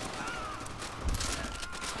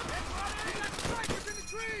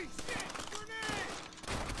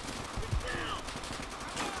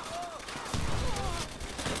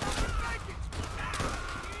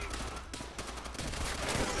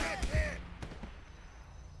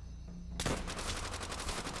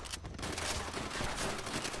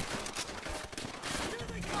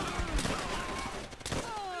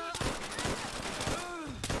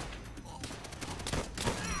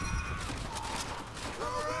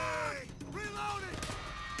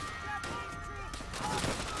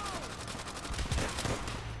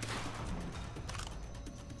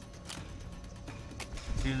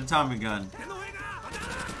 Use the Tommy gun.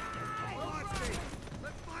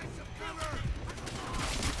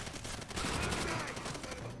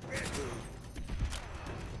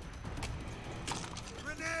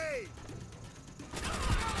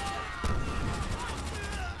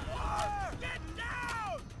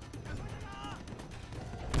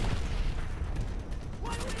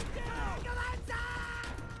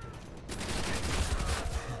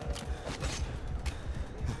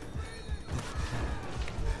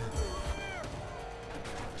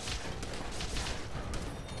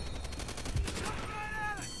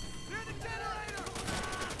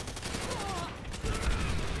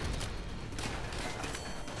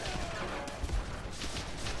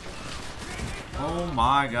 Oh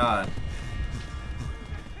my god.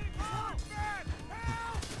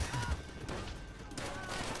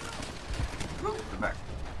 Go back.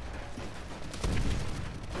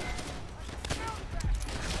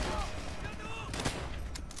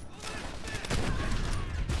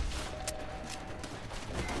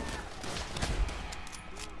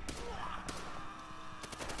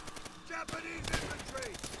 Japanese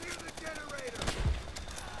infantry! Near the generator!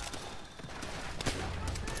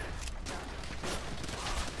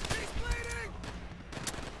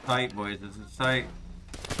 Tight, boys. This is tight.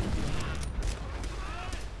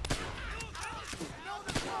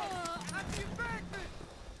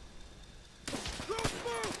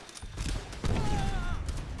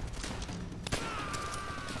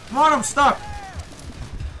 Come on, I'm stuck.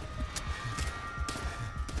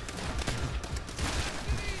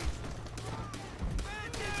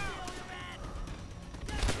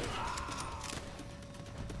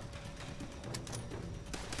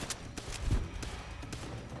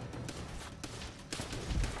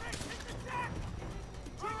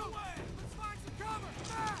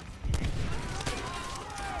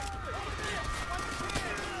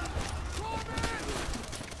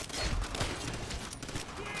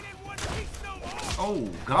 Oh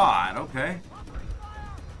god, okay.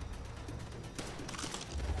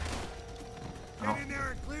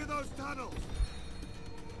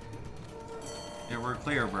 we're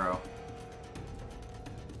clear, bro.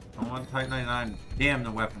 I want Type 99. Damn,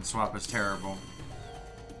 the weapon swap is terrible.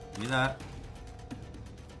 Do that.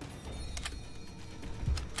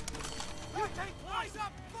 You take eyes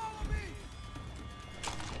up, follow me!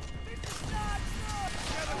 This is not good!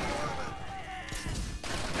 Get him, Norman!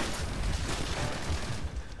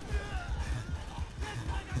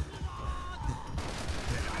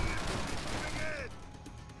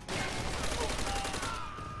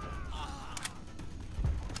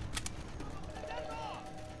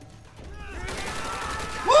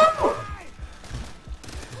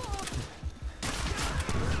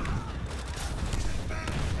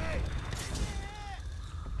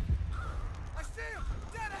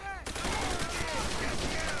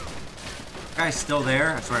 Guy's still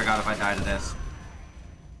there. I swear to God, if I die to this.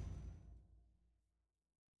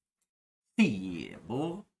 Yeah,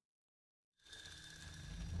 boy.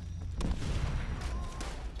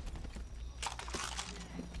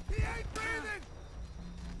 He ain't breathing!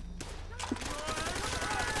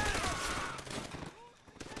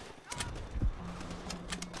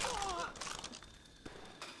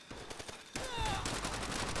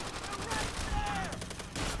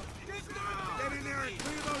 Get in there and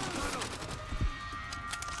clear those tunnels!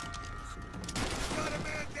 Got a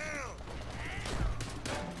man down!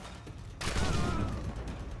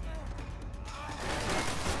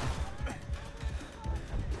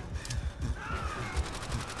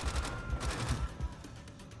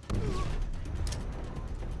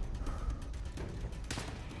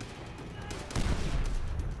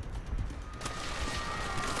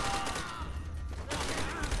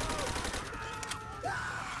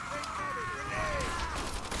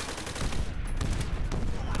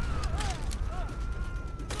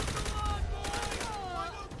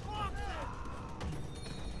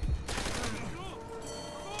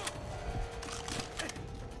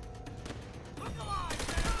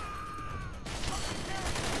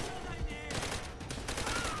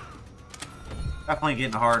 Definitely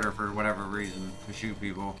getting harder for whatever reason to shoot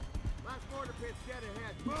people. Last mortar pit's dead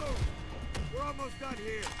ahead. Move! We're almost done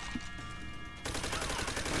here.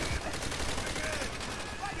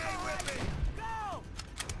 Stay with me! Go!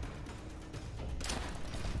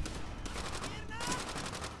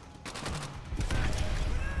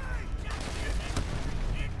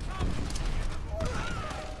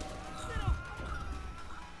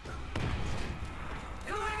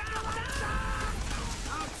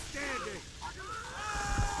 Outstanding!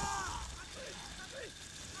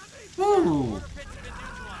 Woo!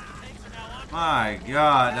 My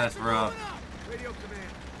God, that's rough. Radio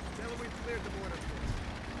command. Tell them we've cleared the mortar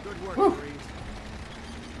pit. Good work, Whew. Marines.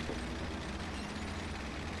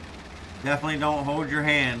 Definitely don't hold your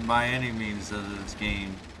hand by any means of this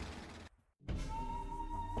game.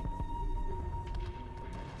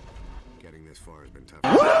 Getting this far has been tough.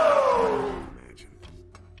 Imagine.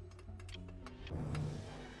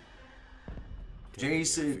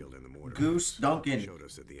 Jason, Field in the mortar Goose, pits Duncan. showed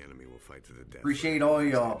us that the enemy will fight to the death. Appreciate all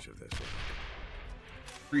y'all. Of this.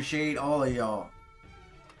 Appreciate all of y'all.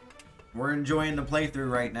 We're enjoying the playthrough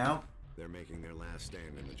right now. They're making their last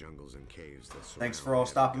stand in the jungles and caves that Thanks surround for all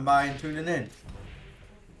the stopping by and tuning in.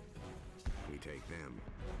 We take them.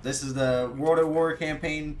 This is the World at War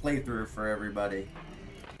campaign playthrough for everybody.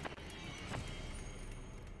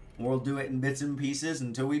 We'll do it in bits and pieces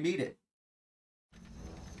until we beat it.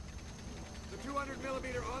 The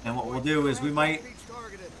 200mm on And what the we'll point do is we might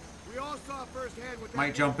targeted. We all saw firsthand what that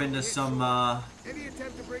might jump into some Any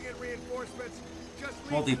attempt to bring in reinforcements just leads to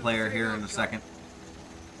the multiplayer same here in a outcome. second.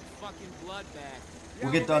 Fucking bloodbath.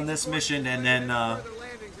 We'll get done this mission and then further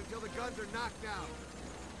landings until the guns are knocked out.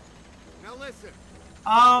 Now listen.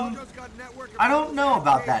 I don't know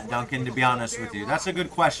about that, Duncan, to be honest with you. That's a good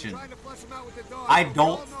question. I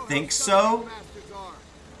don't think so.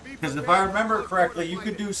 Because if I remember correctly, you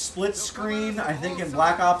could do split screen, I think, in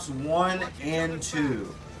Black Ops 1 and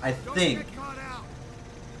 2. I think.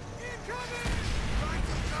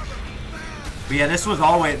 But yeah, this was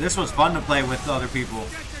fun to play with other people.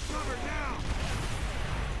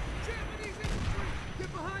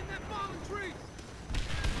 Get behind that fallen tree.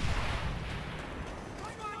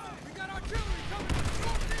 We got artillery coming from the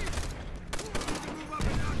northeast. Move up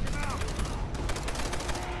and knock him out.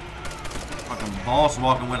 Fucking boss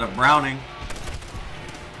walking with a Browning.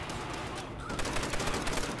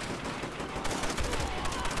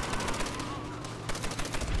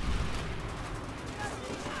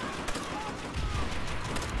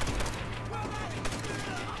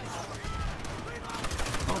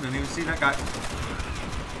 Oh, didn't even see that guy.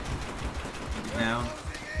 He's down.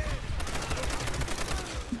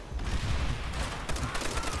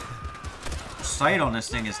 Sight on this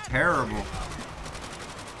thing is terrible.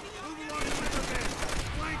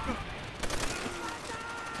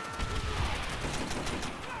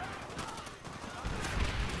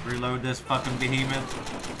 Reload this fucking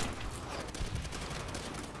behemoth.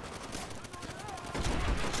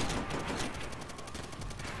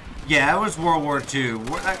 Yeah, it was World War II.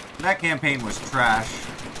 That campaign was trash.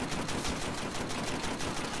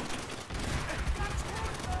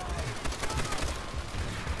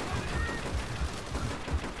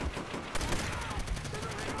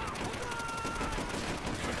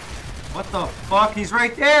 What the fuck? He's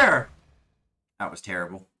right there! That was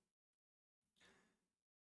terrible.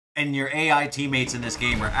 And your AI teammates in this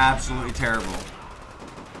game are absolutely terrible.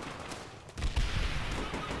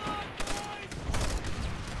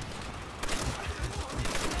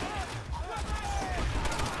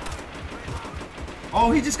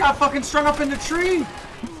 Oh, he just got fucking strung up in the tree!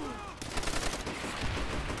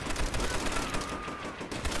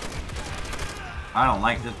 I don't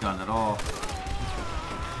like this gun at all.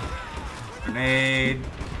 Grenade.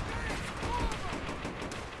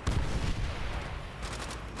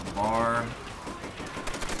 A bar.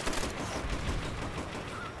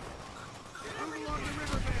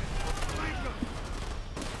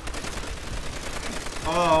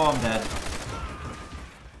 Oh, I'm dead.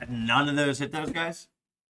 None of those hit those guys?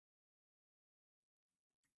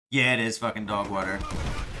 Yeah, it is fucking dog water.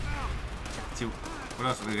 Let's see, what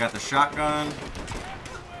else? We got the shotgun.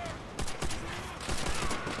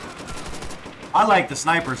 I like the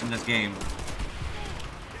snipers in this game.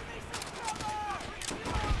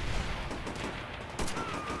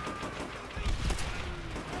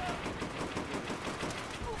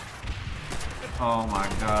 Oh my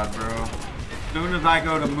god, bro. As soon as I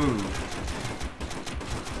go to move.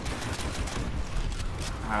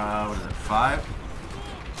 What is it, 5?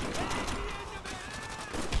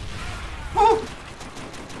 Woo!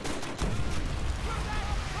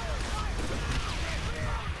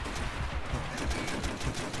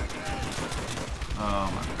 Oh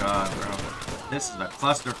my god, bro. This is a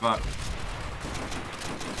clusterfuck.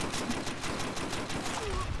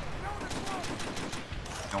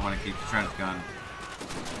 I want to keep the trench gun.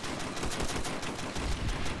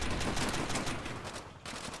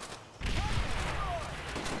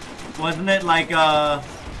 Wasn't it like,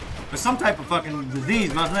 was some type of fucking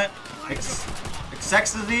disease, wasn't it?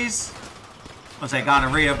 Sex disease? I won't say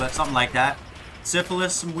gonorrhea, but something like that.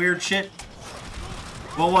 Syphilis, some weird shit.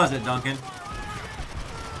 What was it, Duncan?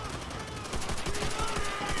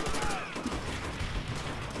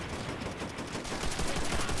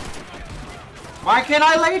 Why can't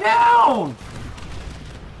I lay down?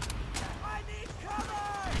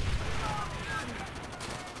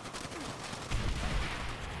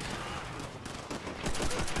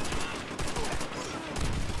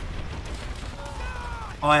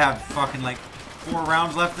 Oh, I have fucking like 4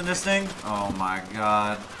 rounds left in this thing? Oh my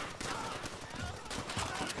god.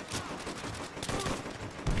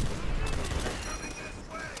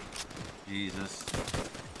 Jesus.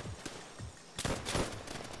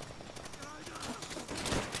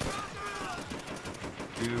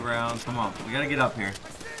 Two rounds. Come on. We gotta get up here.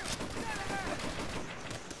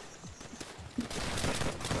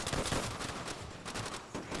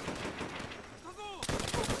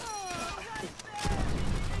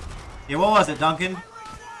 Yeah, what was it, Duncan?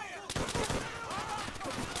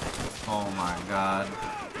 Oh my god.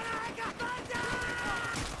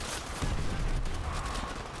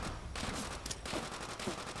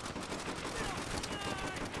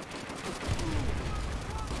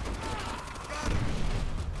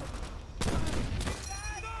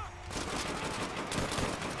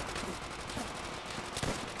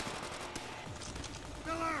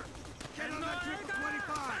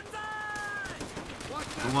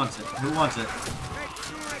 Who wants it? Who wants it?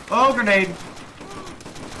 Oh, grenade!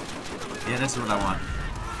 Yeah, this is what I want.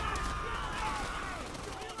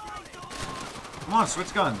 Come on,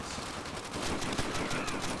 switch guns.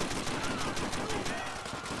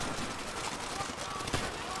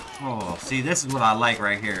 Oh, see, this is what I like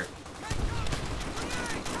right here.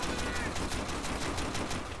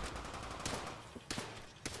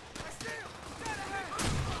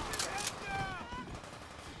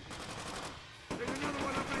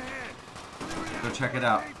 Go check it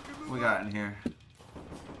out. What we got in here?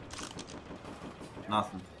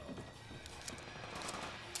 Nothing.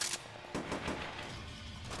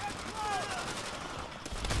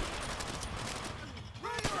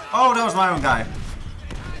 Oh, that was my own guy.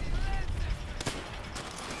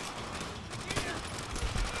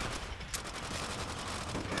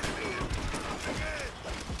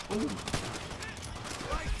 Ooh.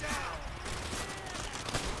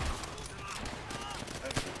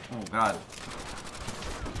 Oh, God.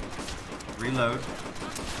 Reload.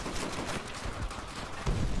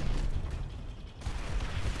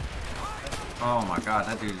 Oh my god,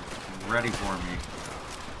 that dude's ready for me.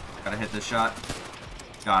 Gotta hit this shot.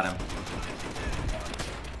 Got him.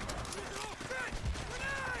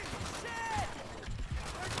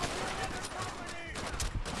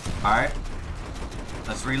 Alright.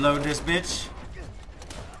 Let's reload this bitch.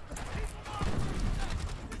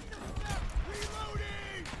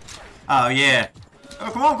 Oh yeah.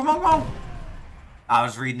 Oh, come on, come on, come on. I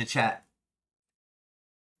was reading the chat.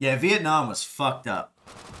 Yeah, Vietnam was fucked up.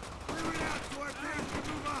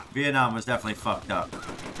 Vietnam was definitely fucked up.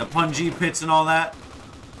 The Punji pits and all that.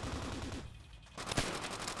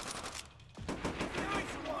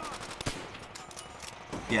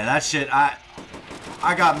 Yeah, that shit, I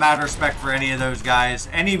got mad respect for any of those guys.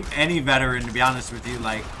 Any veteran, to be honest with you,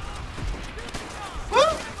 like... Woo!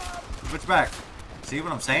 Switch back. See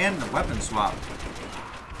what I'm saying? The weapon swap.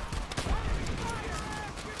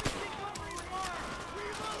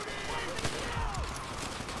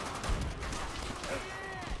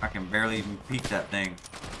 I can barely even peek that thing.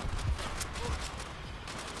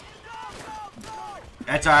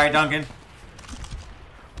 That's alright, Duncan.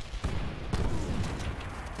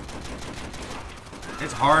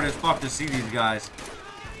 It's hard as fuck to see these guys.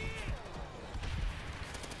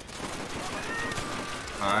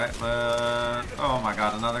 Alright, but... Oh my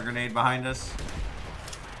god, another grenade behind us.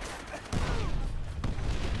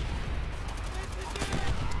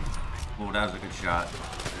 Oh, that was a good shot.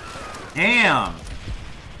 Damn!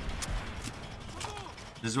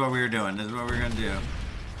 This is what we were doing. This is what we were gonna do.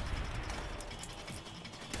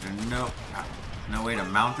 There's no way to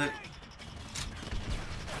mount it.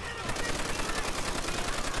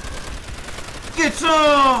 Get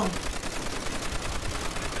some!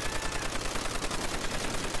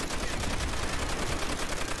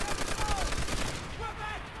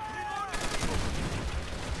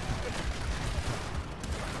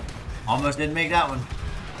 Almost didn't make that one.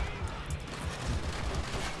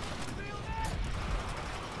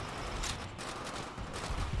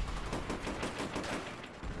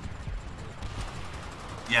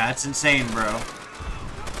 Yeah, it's insane, bro.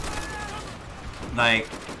 Like,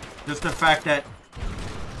 just the fact that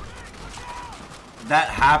that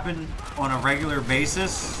happened on a regular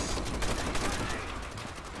basis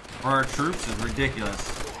for our troops is ridiculous.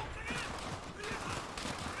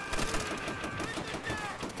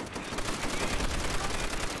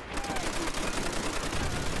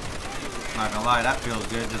 Not gonna lie, that feels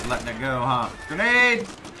good, just letting it go, huh? Grenade!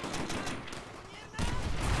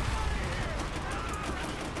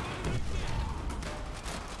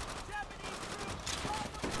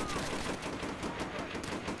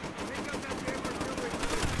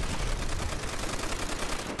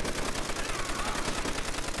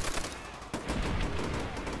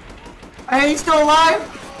 Hey, he's still alive?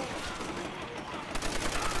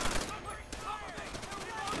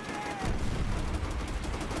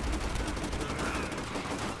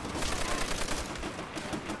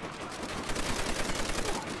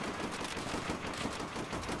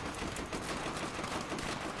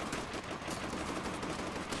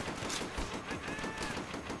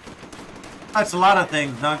 That's a lot of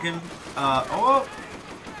things, Duncan. Oh,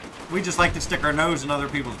 we just like to stick our nose in other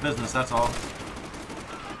people's business, that's all.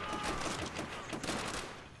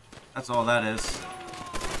 That's all that is.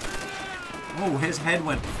 Oh, his head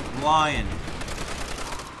went flying.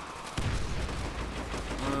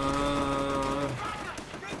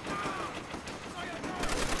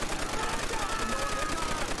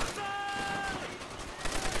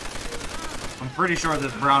 I'm pretty sure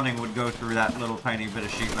this Browning would go through that little tiny bit of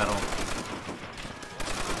sheet metal.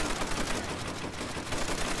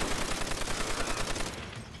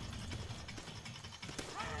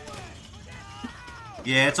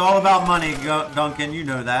 Yeah, it's all about money, Duncan. You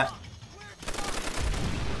know that.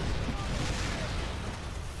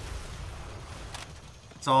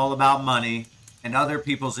 It's all about money and other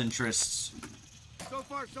people's interests. So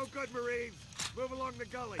far, so good, Marines. Move along the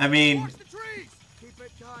gully. I mean, Keep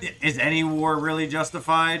it tight. is any war really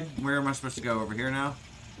justified? Where am I supposed to go? Over here now?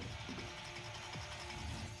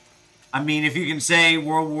 I mean, if you can say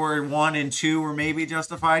World War I and II were maybe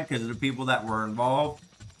justified because of the people that were involved,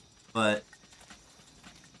 but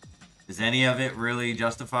is any of it really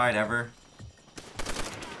justified ever?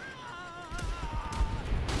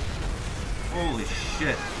 Holy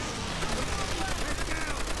shit.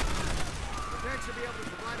 The tanks should be able to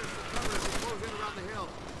provide us with cover as we close in around the hill.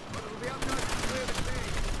 But it'll be up to us to clear the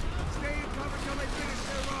stage. Stay in cover till they finish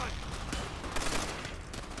their run.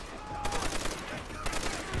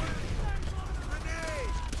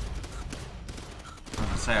 Grenade! I was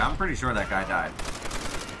gonna say, I'm pretty sure that guy died.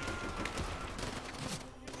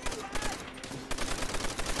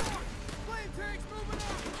 Flame tanks moving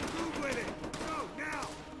up! Move with it!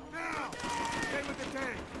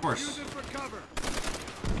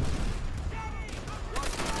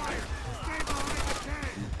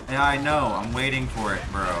 Yeah, I know. I'm waiting for it,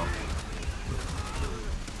 bro.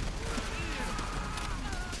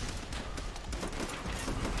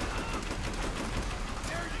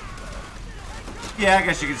 Yeah, I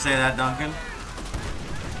guess you could say that, Duncan.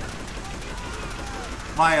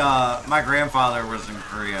 My grandfather was in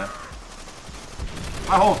Korea.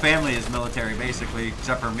 My whole family is military, basically,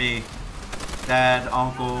 except for me. Dad,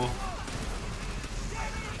 uncles,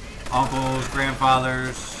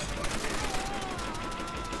 grandfathers.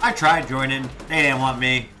 I tried joining. They didn't want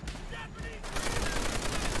me.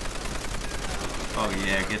 Oh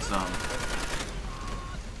yeah, get some.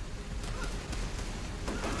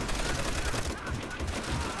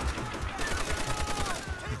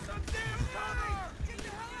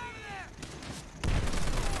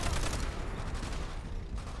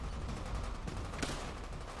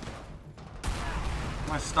 What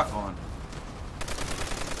am I stuck on?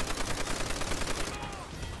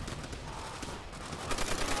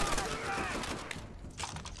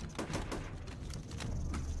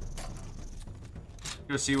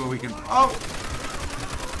 Go see what we can. Oh!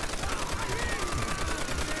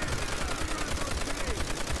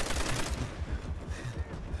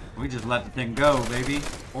 We just let the thing go, baby.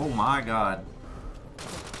 Oh my god.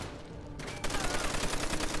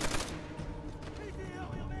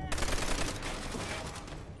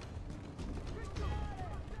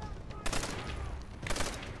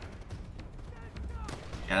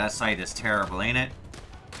 Yeah, that sight is terrible, ain't it?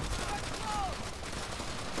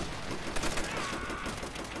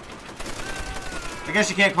 I guess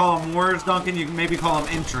you can't call them wars, Duncan. You can maybe call them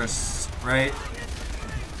interests, right?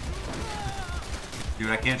 Dude,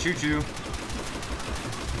 I can't shoot you.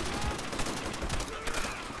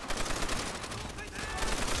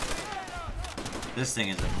 This thing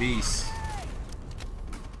is a beast.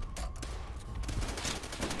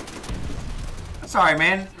 That's alright,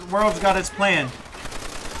 man. The world's got its plan.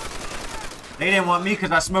 They didn't want me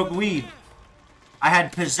because I smoked weed. I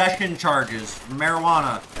had possession charges for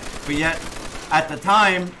marijuana, but yet at the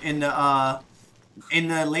time in the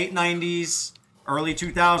late 90s, early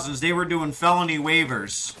 2000s, they were doing felony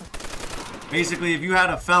waivers. Basically, if you had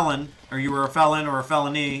a felon, or you were a felon or a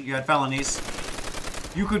felony, you had felonies,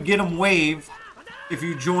 you could get them waived if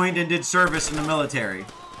you joined and did service in the military.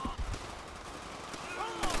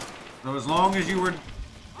 So as long as you were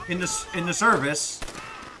in the service,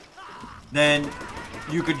 then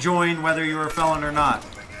you could join whether you were a felon or not.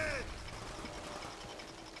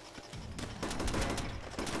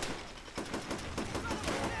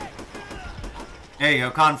 There you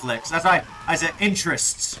go, conflicts. That's why I said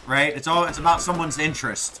interests, right? It's about someone's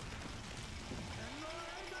interest.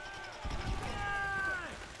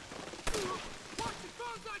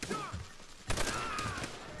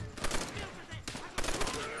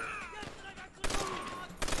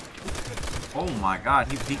 Oh my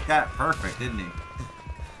god, he peeked that perfect, didn't he?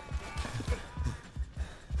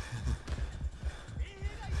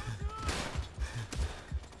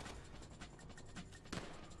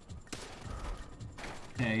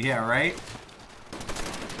 Yeah, right?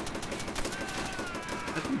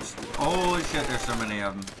 Holy shit, there's so many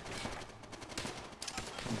of them.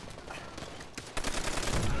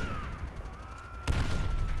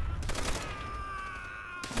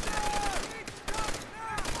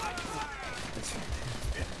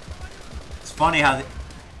 It's funny how the...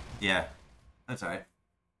 Yeah, that's alright.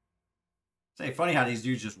 It's funny how these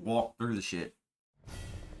dudes just walk through the shit.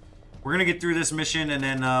 We're gonna get through this mission and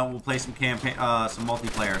then we'll play some campaign, some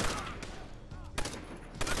multiplayer.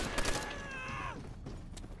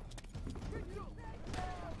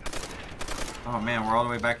 Oh man, we're all the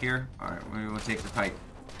way back here. All right, we'll take the type.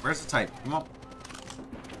 Where's the type? Come on.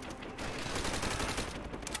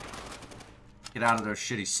 Get out of those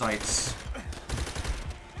shitty sights.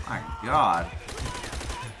 My God.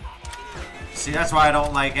 See, that's why I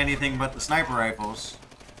don't like anything but the sniper rifles.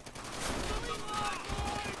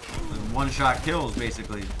 One-shot kills,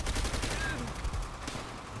 basically.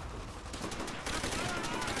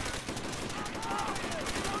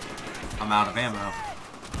 I'm out of ammo.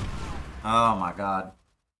 Oh my god.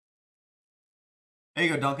 There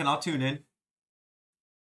you go, Duncan. I'll tune in.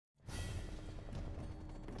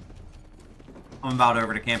 I'm about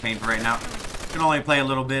over the campaign for right now. Can only play a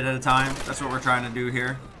little bit at a time. That's what we're trying to do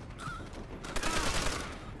here.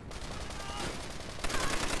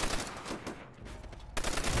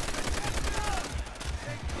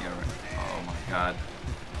 God.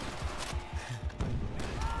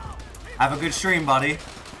 Have a good stream, buddy.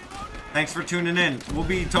 Thanks for tuning in. We'll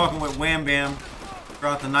be talking with Wham Bam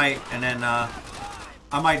throughout the night, and then I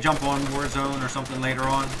might jump on Warzone or something later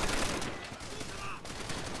on.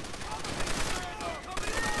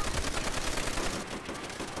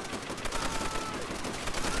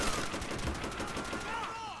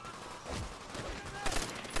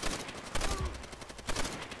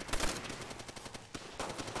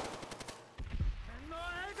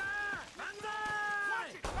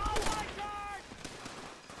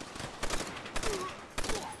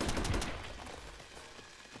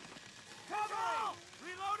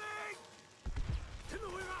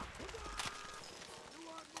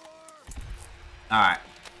 Alright.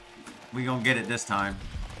 We gonna get it this time.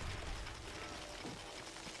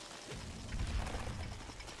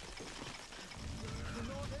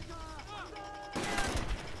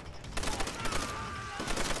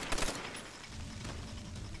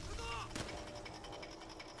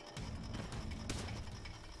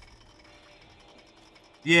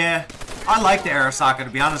 Yeah, I like the Arasaka, to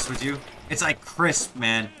be honest with you. It's like crisp,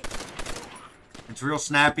 man. It's real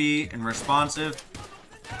snappy and responsive.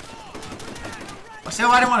 See,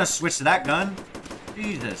 I didn't want to switch to that gun.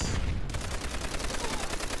 Jesus.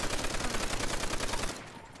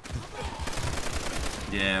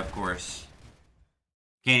 Yeah, of course.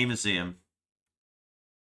 Can't even see him.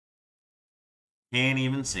 Can't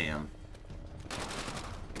even see him.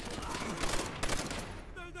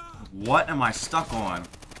 What am I stuck on?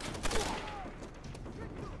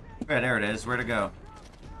 Yeah, there it is. Where'd it go?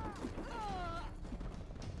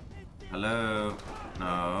 Hello?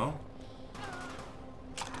 No.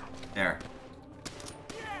 There.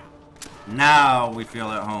 Now we feel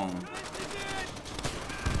at home.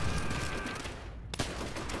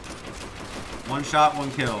 One shot, one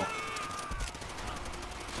kill.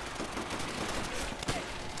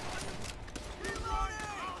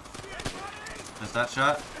 Missed that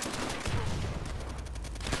shot?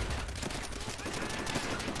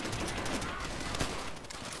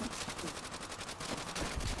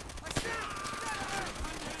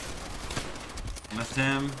 Missed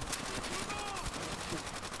him.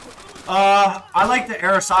 I like the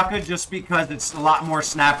Arasaka just because it's a lot more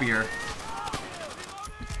snappier.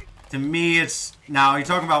 To me, it's now you're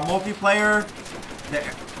talking about multiplayer.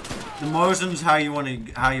 The Mosin's how you want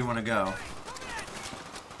to go.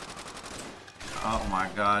 Oh my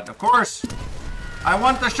god! Of course, I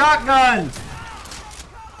want the shotgun.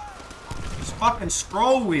 This fucking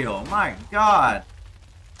scroll wheel. My god.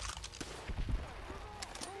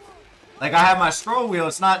 Like I have my scroll wheel.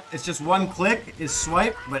 It's just one click is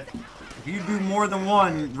swipe, but if you do more than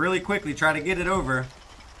one really quickly, try to get it over.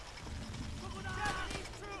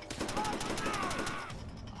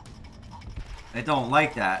 They don't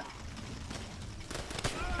like that.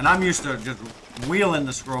 And I'm used to just wheeling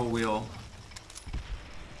the scroll wheel.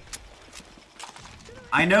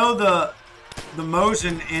 I know the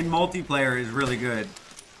motion in multiplayer is really good.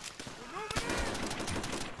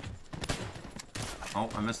 Oh,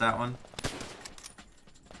 I missed that one.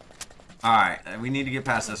 Alright, we need to get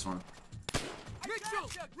past this one.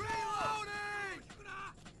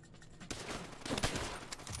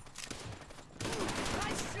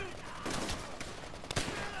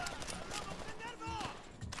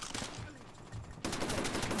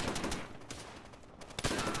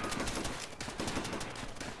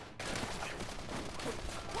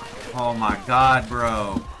 Oh my god,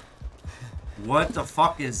 bro. What the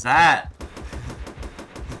fuck is that?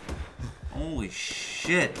 Holy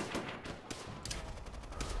shit.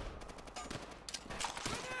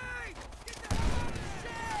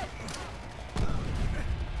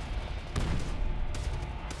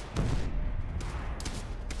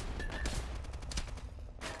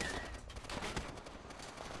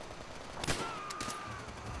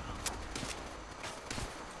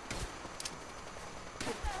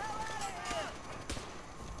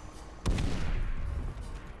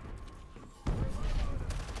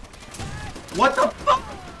 What the fuck?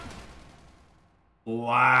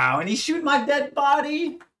 Wow, and he's shooting my dead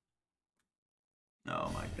body?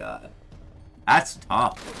 Oh my god. That's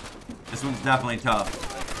tough. This one's definitely tough.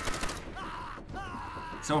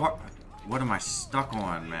 So hard. What am I stuck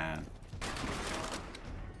on, man?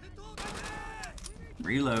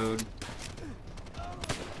 Reload.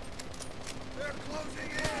 They're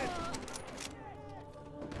closing in.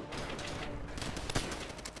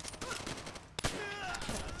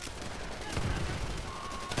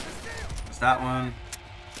 That one.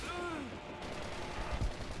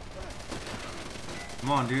 Come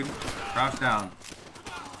on, dude. Crouch down.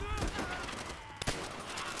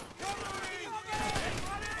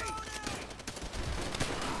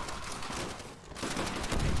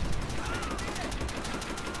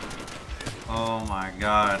 Oh my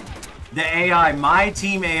god. The AI, my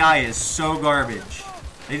team AI is so garbage.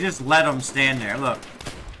 They just let them stand there. Look.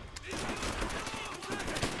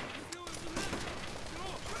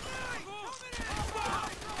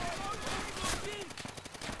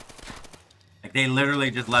 They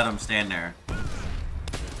literally just let him stand there.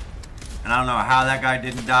 And I don't know how that guy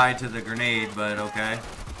didn't die to the grenade, but okay.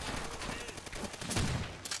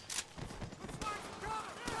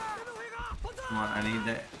 Come on, I need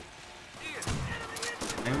that.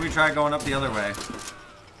 Maybe we try going up the other way.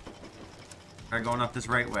 Try going up this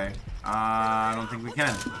right way. I don't think we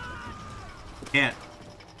can. We can't.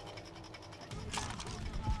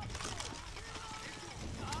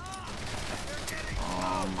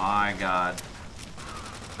 my god.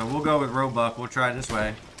 So we'll go with Roebuck. We'll try this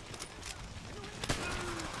way.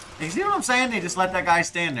 You see what I'm saying? They just let that guy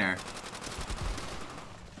stand there.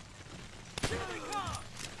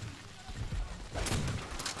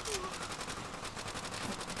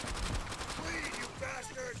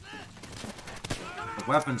 The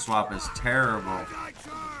weapon swap is terrible.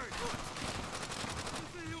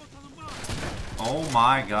 Oh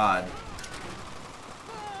my god.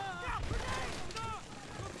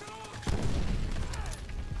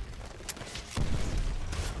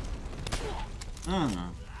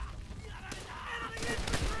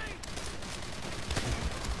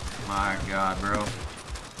 My god, bro.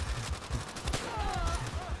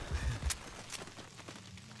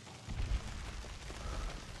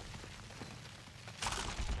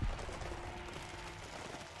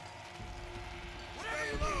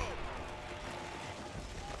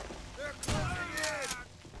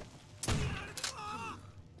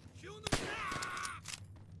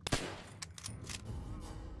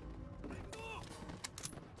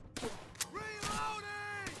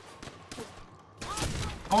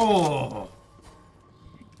 Oh!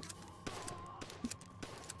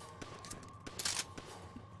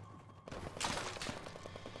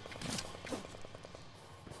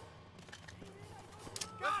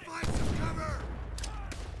 Find some cover!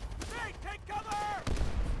 Hey, take cover!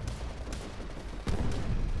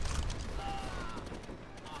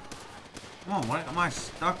 Come on, what am I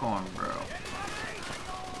stuck on, bro?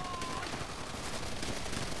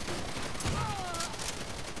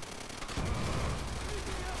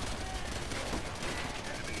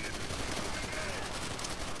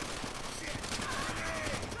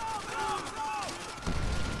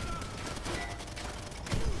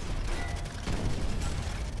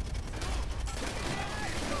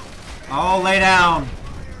 Oh, lay down.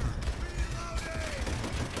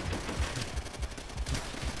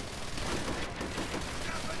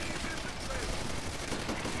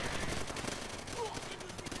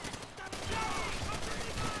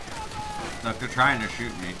 Look, they're trying to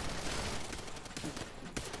shoot me.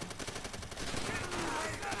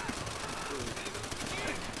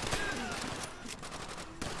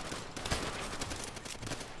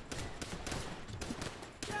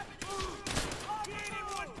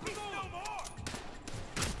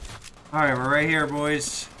 Alright, we're right here,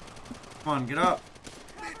 boys. Come on, get up.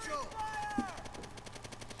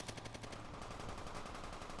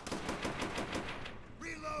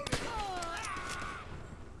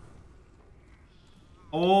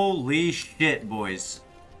 Holy shit, boys.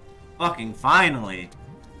 Fucking finally.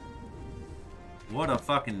 What a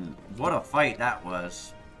fight that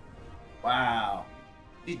was. Wow.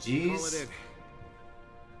 GG's.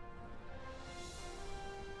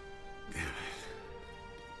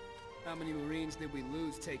 How many Marines did we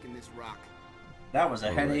lose taking this rock? That was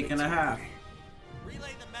a headache and a half.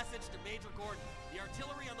 Relay the message to Major Gordon. The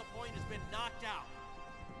artillery on the point has been knocked out.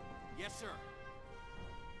 Yes, sir.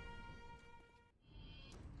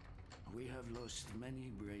 We have lost many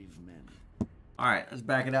brave men. Alright, let's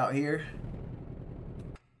back it out here.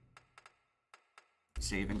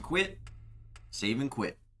 Save and quit. Save and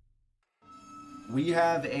quit. We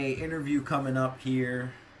have a interview coming up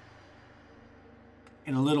here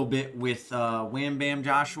in a little bit with Wham Bam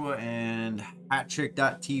Joshua and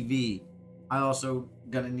HatTrick.tv. I also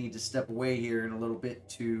gonna need to step away here in a little bit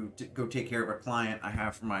to go take care of a client I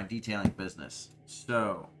have for my detailing business.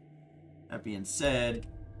 So, that being said,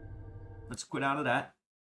 let's quit out of that.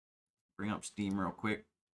 Bring up Steam real quick.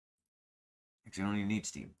 Actually, I don't even need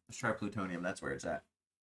Steam. Let's try Plutonium. That's where it's at.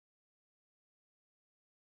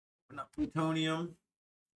 Open up Plutonium.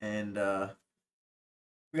 And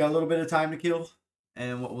we got a little bit of time to kill.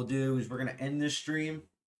 And what we'll do is we're going to end this stream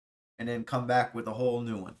and then come back with a whole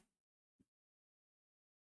new one.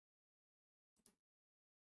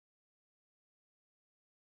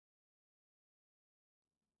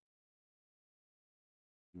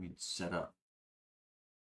 We need to set up.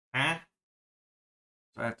 Huh?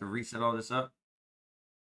 So I have to reset all this up?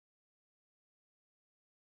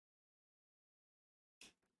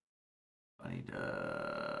 I need to...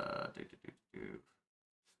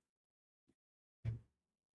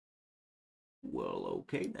 Well,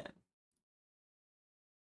 okay then.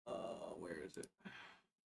 Where is it?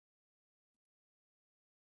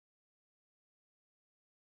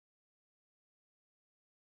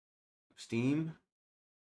 Steam?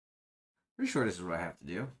 Pretty sure this is what I have to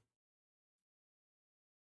do.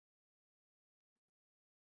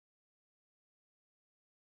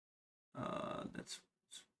 That's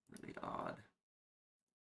really odd.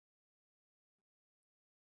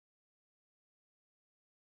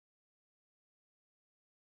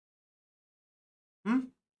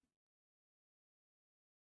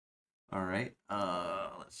 All right.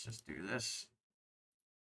 Let's just do this.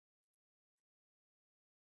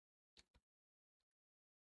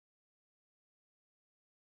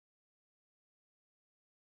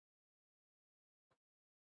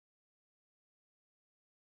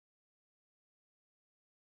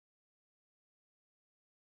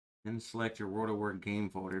 Then select your World of War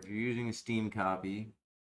game folder. If you're using a Steam copy,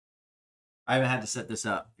 I haven't had to set this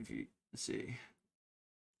up. If you let's see.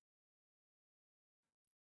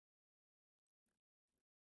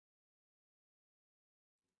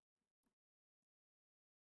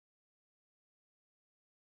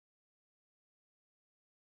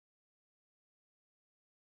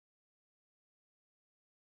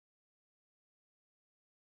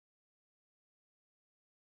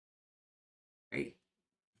 Great.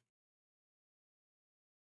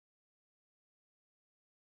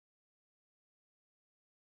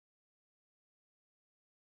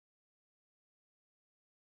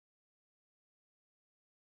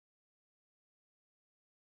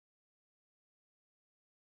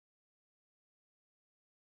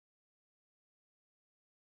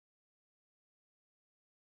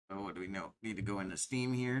 So what do we know? Need to go into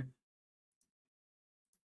Steam here.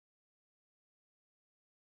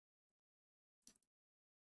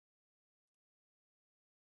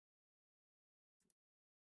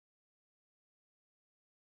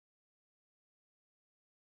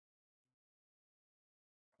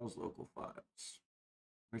 Those local files.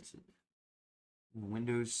 Where's it?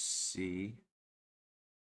 Windows C.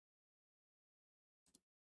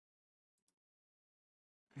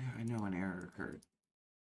 Yeah, I know an error occurred.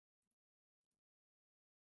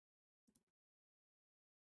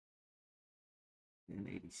 In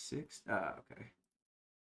 86. Ah, okay.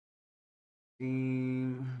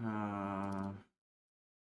 Steam.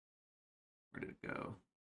 Where did it go?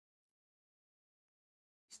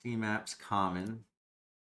 Steam apps common.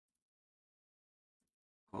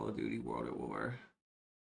 Call of Duty World at War.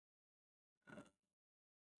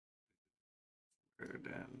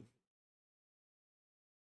 Then.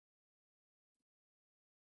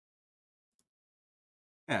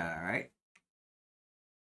 Yeah, all right.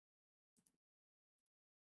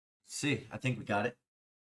 See, I think we got it.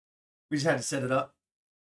 We just had to set it up.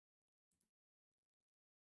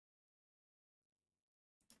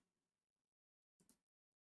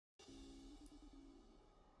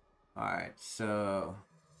 All right, so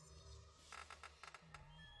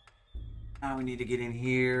now we need to get in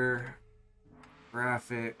here.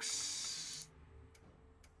 Graphics.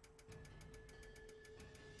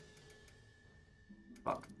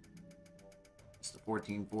 Fuck. It's the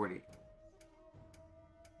 1440.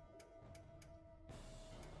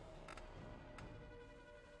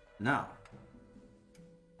 No.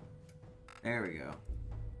 There we go.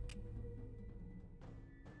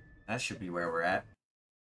 That should be where we're at.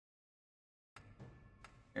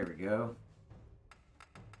 There we go.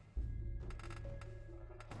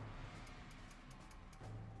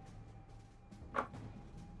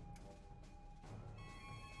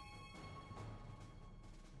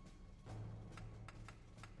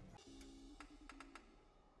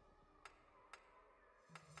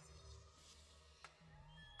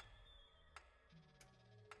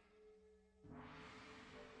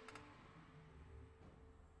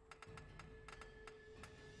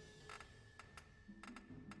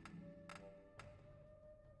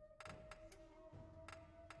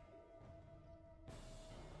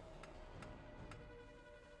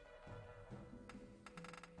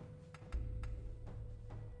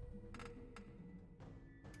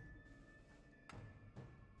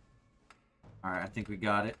 All right, I think we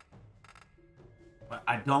got it. But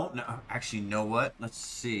I don't know. Actually, know what? Let's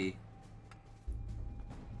see.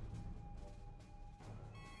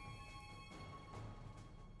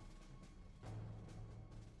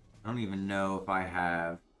 I don't even know if I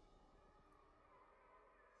have.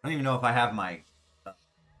 I don't even know if I have my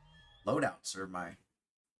loadouts or my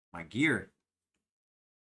gear.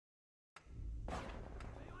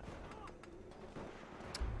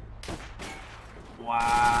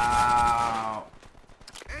 Wow.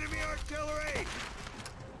 Enemy artillery!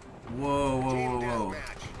 Whoa, whoa, Team whoa, whoa.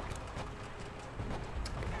 deathmatch.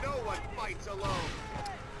 No one fights alone.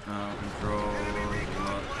 Control. Enemy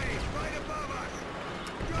recon planes right above us.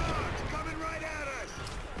 Dogs coming right at us.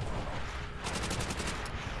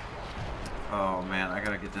 Oh man, I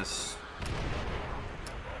gotta get this.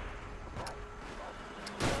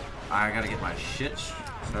 I gotta get my shit.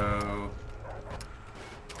 So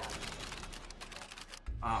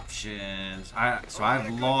options. So I've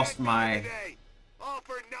lost my. All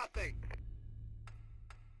for nothing.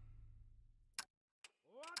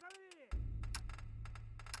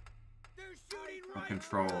 They're shooting right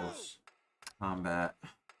Controls. Combat.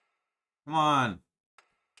 Come on.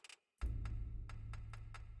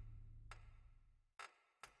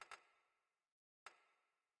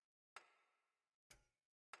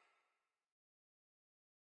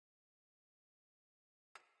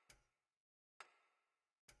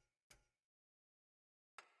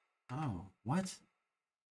 Oh, what?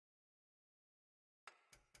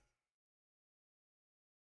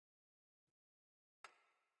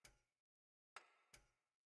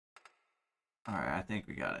 Alright, I think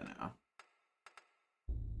we got it now.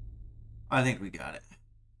 I think we got it.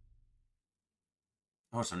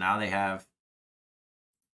 Oh, so now they have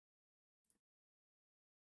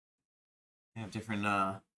different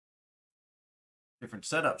different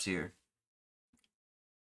setups here.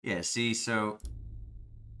 Yeah, see, so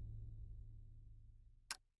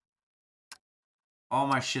all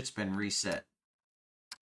my shit's been reset.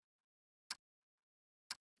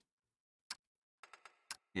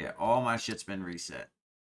 Yeah, all my shit's been reset.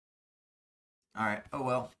 Alright, oh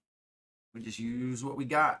well. We just use what we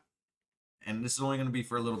got. And this is only going to be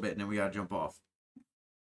for a little bit, and then we got to jump off.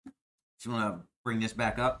 So you want to bring this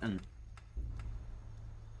back up and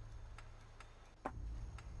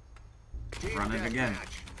run it again.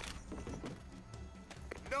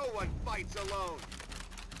 No one fights alone.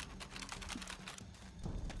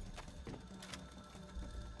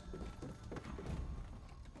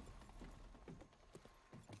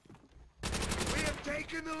 We have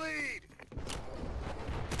taken the lead.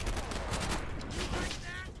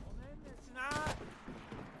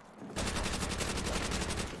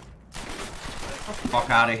 Fuck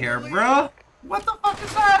out of here, bruh! What the fuck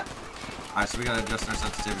is that? Alright, so we gotta adjust our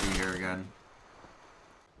sensitivity here again.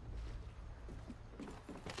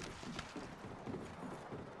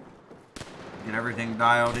 Get everything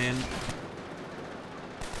dialed in.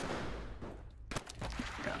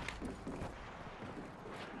 Yeah.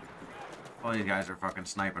 All these guys are fucking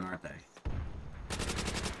sniping, aren't they?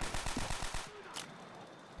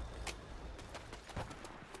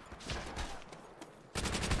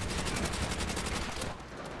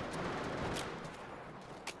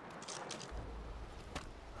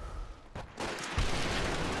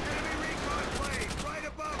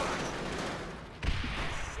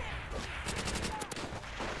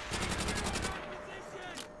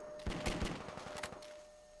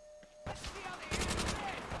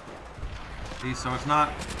 See, so it's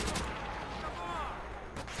not.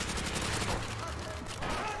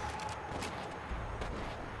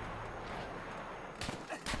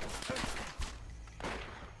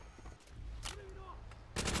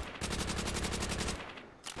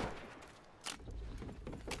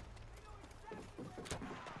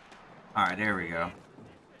 All right, there we go.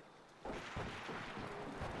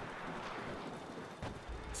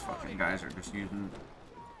 These fucking guys are just using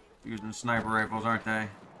sniper rifles, aren't they?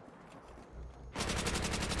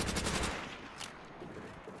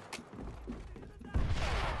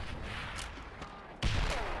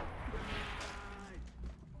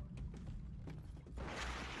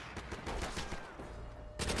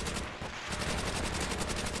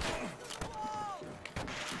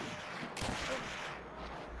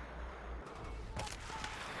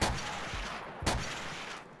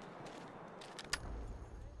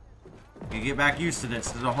 You get back used to this.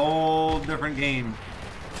 This is a whole different game.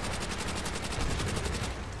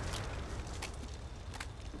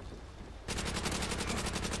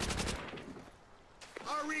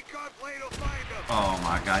 Our recon plane will find them. Oh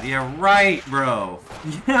my god. Yeah, right, bro.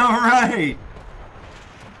 Yeah, right.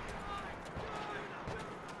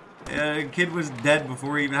 Yeah, the kid was dead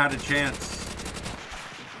before he even had a chance.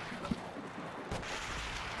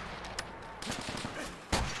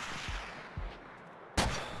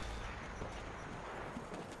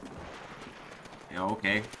 Yeah,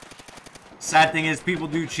 okay. Sad thing is, people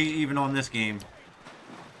do cheat even on this game.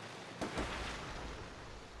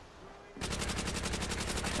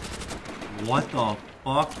 What the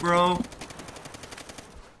fuck, bro?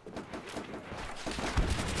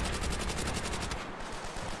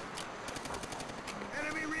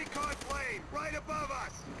 Enemy recon plane right above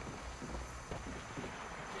us.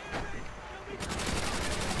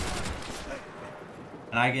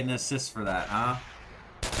 And I get an assist for that, huh?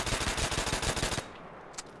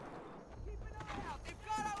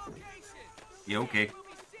 Yeah, okay.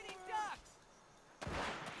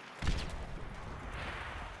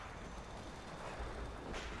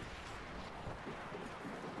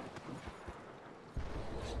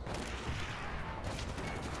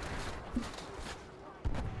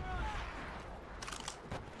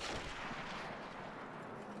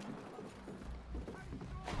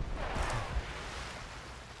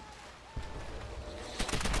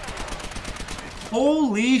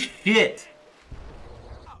 Holy shit!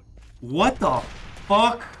 What the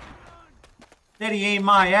fuck? Daddy ain't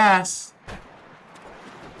my ass.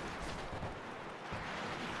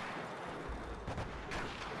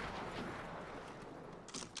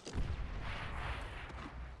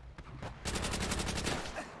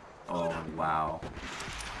 Oh, wow.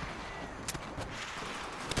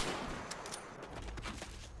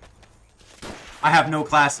 I have no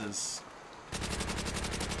classes.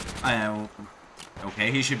 I am...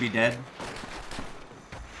 Okay, he should be dead.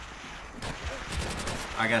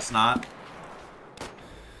 I guess not.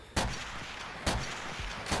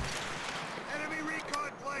 Enemy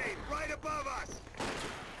recon plane right above us.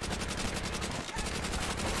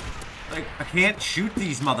 Like, I can't shoot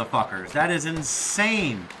these motherfuckers. That is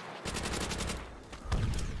insane.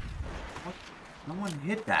 What? No one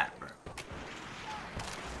hit that, bro.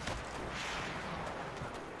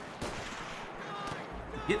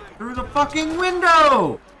 Get through the fucking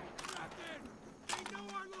window!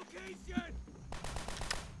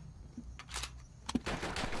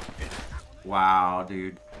 Wow,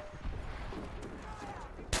 dude.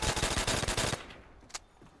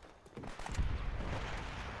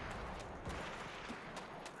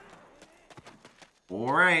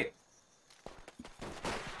 All right.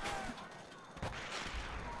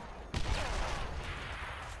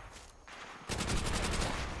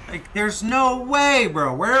 Like, there's no way,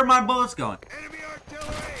 bro. Where are my bullets going? Enemy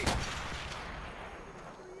artillery.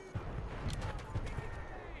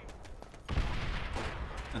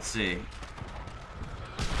 Let's see.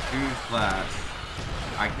 Choose class.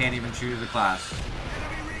 I can't even choose a class.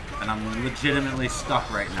 And I'm legitimately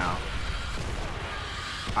stuck right now.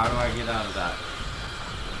 How do I get out of that?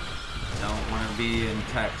 Don't want to be in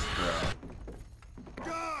text, bro.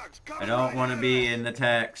 Dogs, I don't want to be in the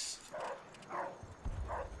text.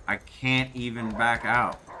 I can't even back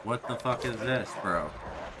out. What the fuck is this, bro?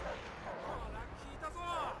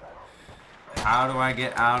 How do I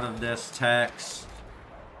get out of this text?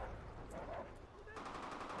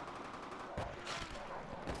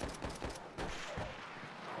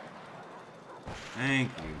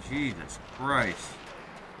 Thank you, Jesus Christ.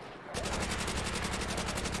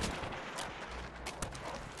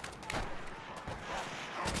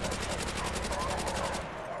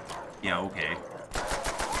 Yeah, okay.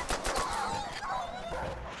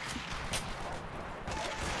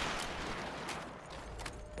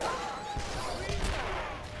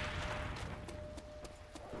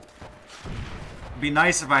 It'd be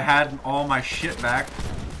nice if I had all my shit back.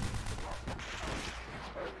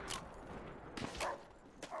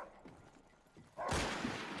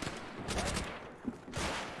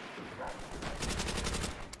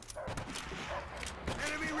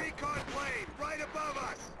 Enemy recon plane right above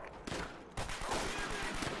us.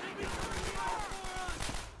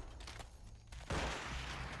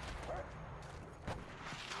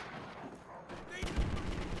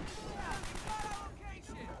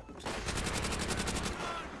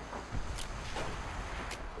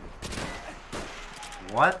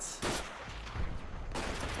 What?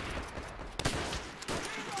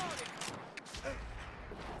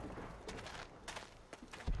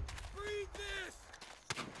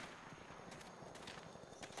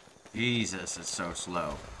 Jesus, it's so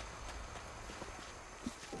slow.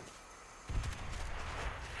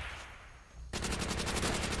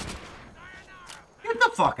 Get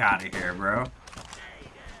the fuck out of here, bro.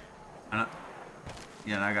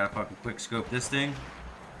 Yeah, and I gotta fucking quick scope this thing.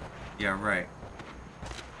 Yeah, right.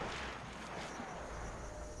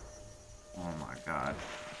 Oh my god.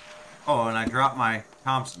 Oh, and I dropped my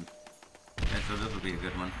Thompson. Okay, so this will be a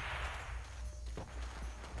good one.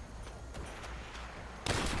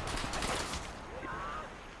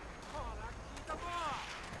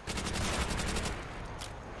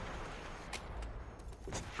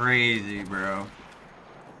 It's crazy, bro.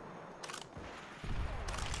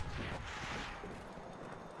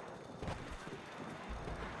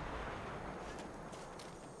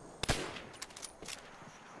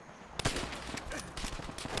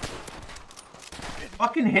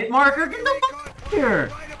 Fucking hit marker, get the fuck out of here!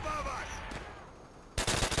 Right above us.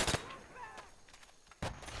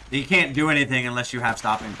 You can't do anything unless you have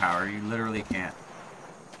stopping power. You literally can't.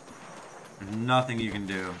 There's nothing you can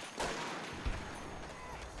do.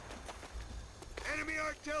 Enemy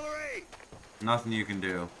artillery. Nothing you can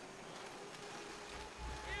do.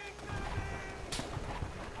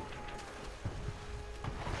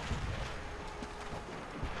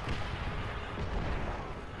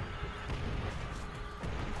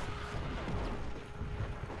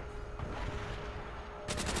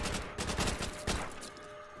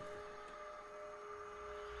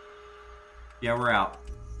 Yeah, we're out.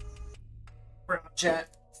 We're out, chat.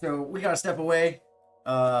 So we gotta step away.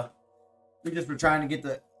 we just were trying to get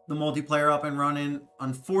the multiplayer up and running.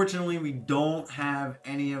 Unfortunately, we don't have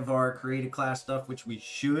any of our creative class stuff, which we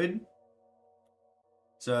should.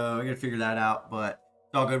 So I gotta figure that out, but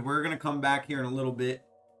it's all good. We're gonna come back here in a little bit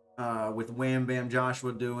with Wham Bam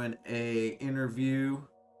Joshua doing a interview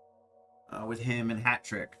with him and Hat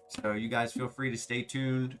Trick. So you guys feel free to stay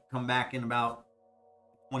tuned. Come back in about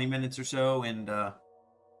 20 minutes or so, and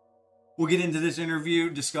we'll get into this interview,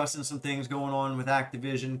 discussing some things going on with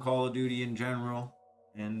Activision, Call of Duty in general,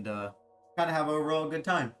 and kind of have an overall good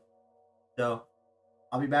time. So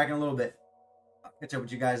I'll be back in a little bit. I'll catch up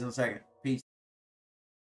with you guys in a second.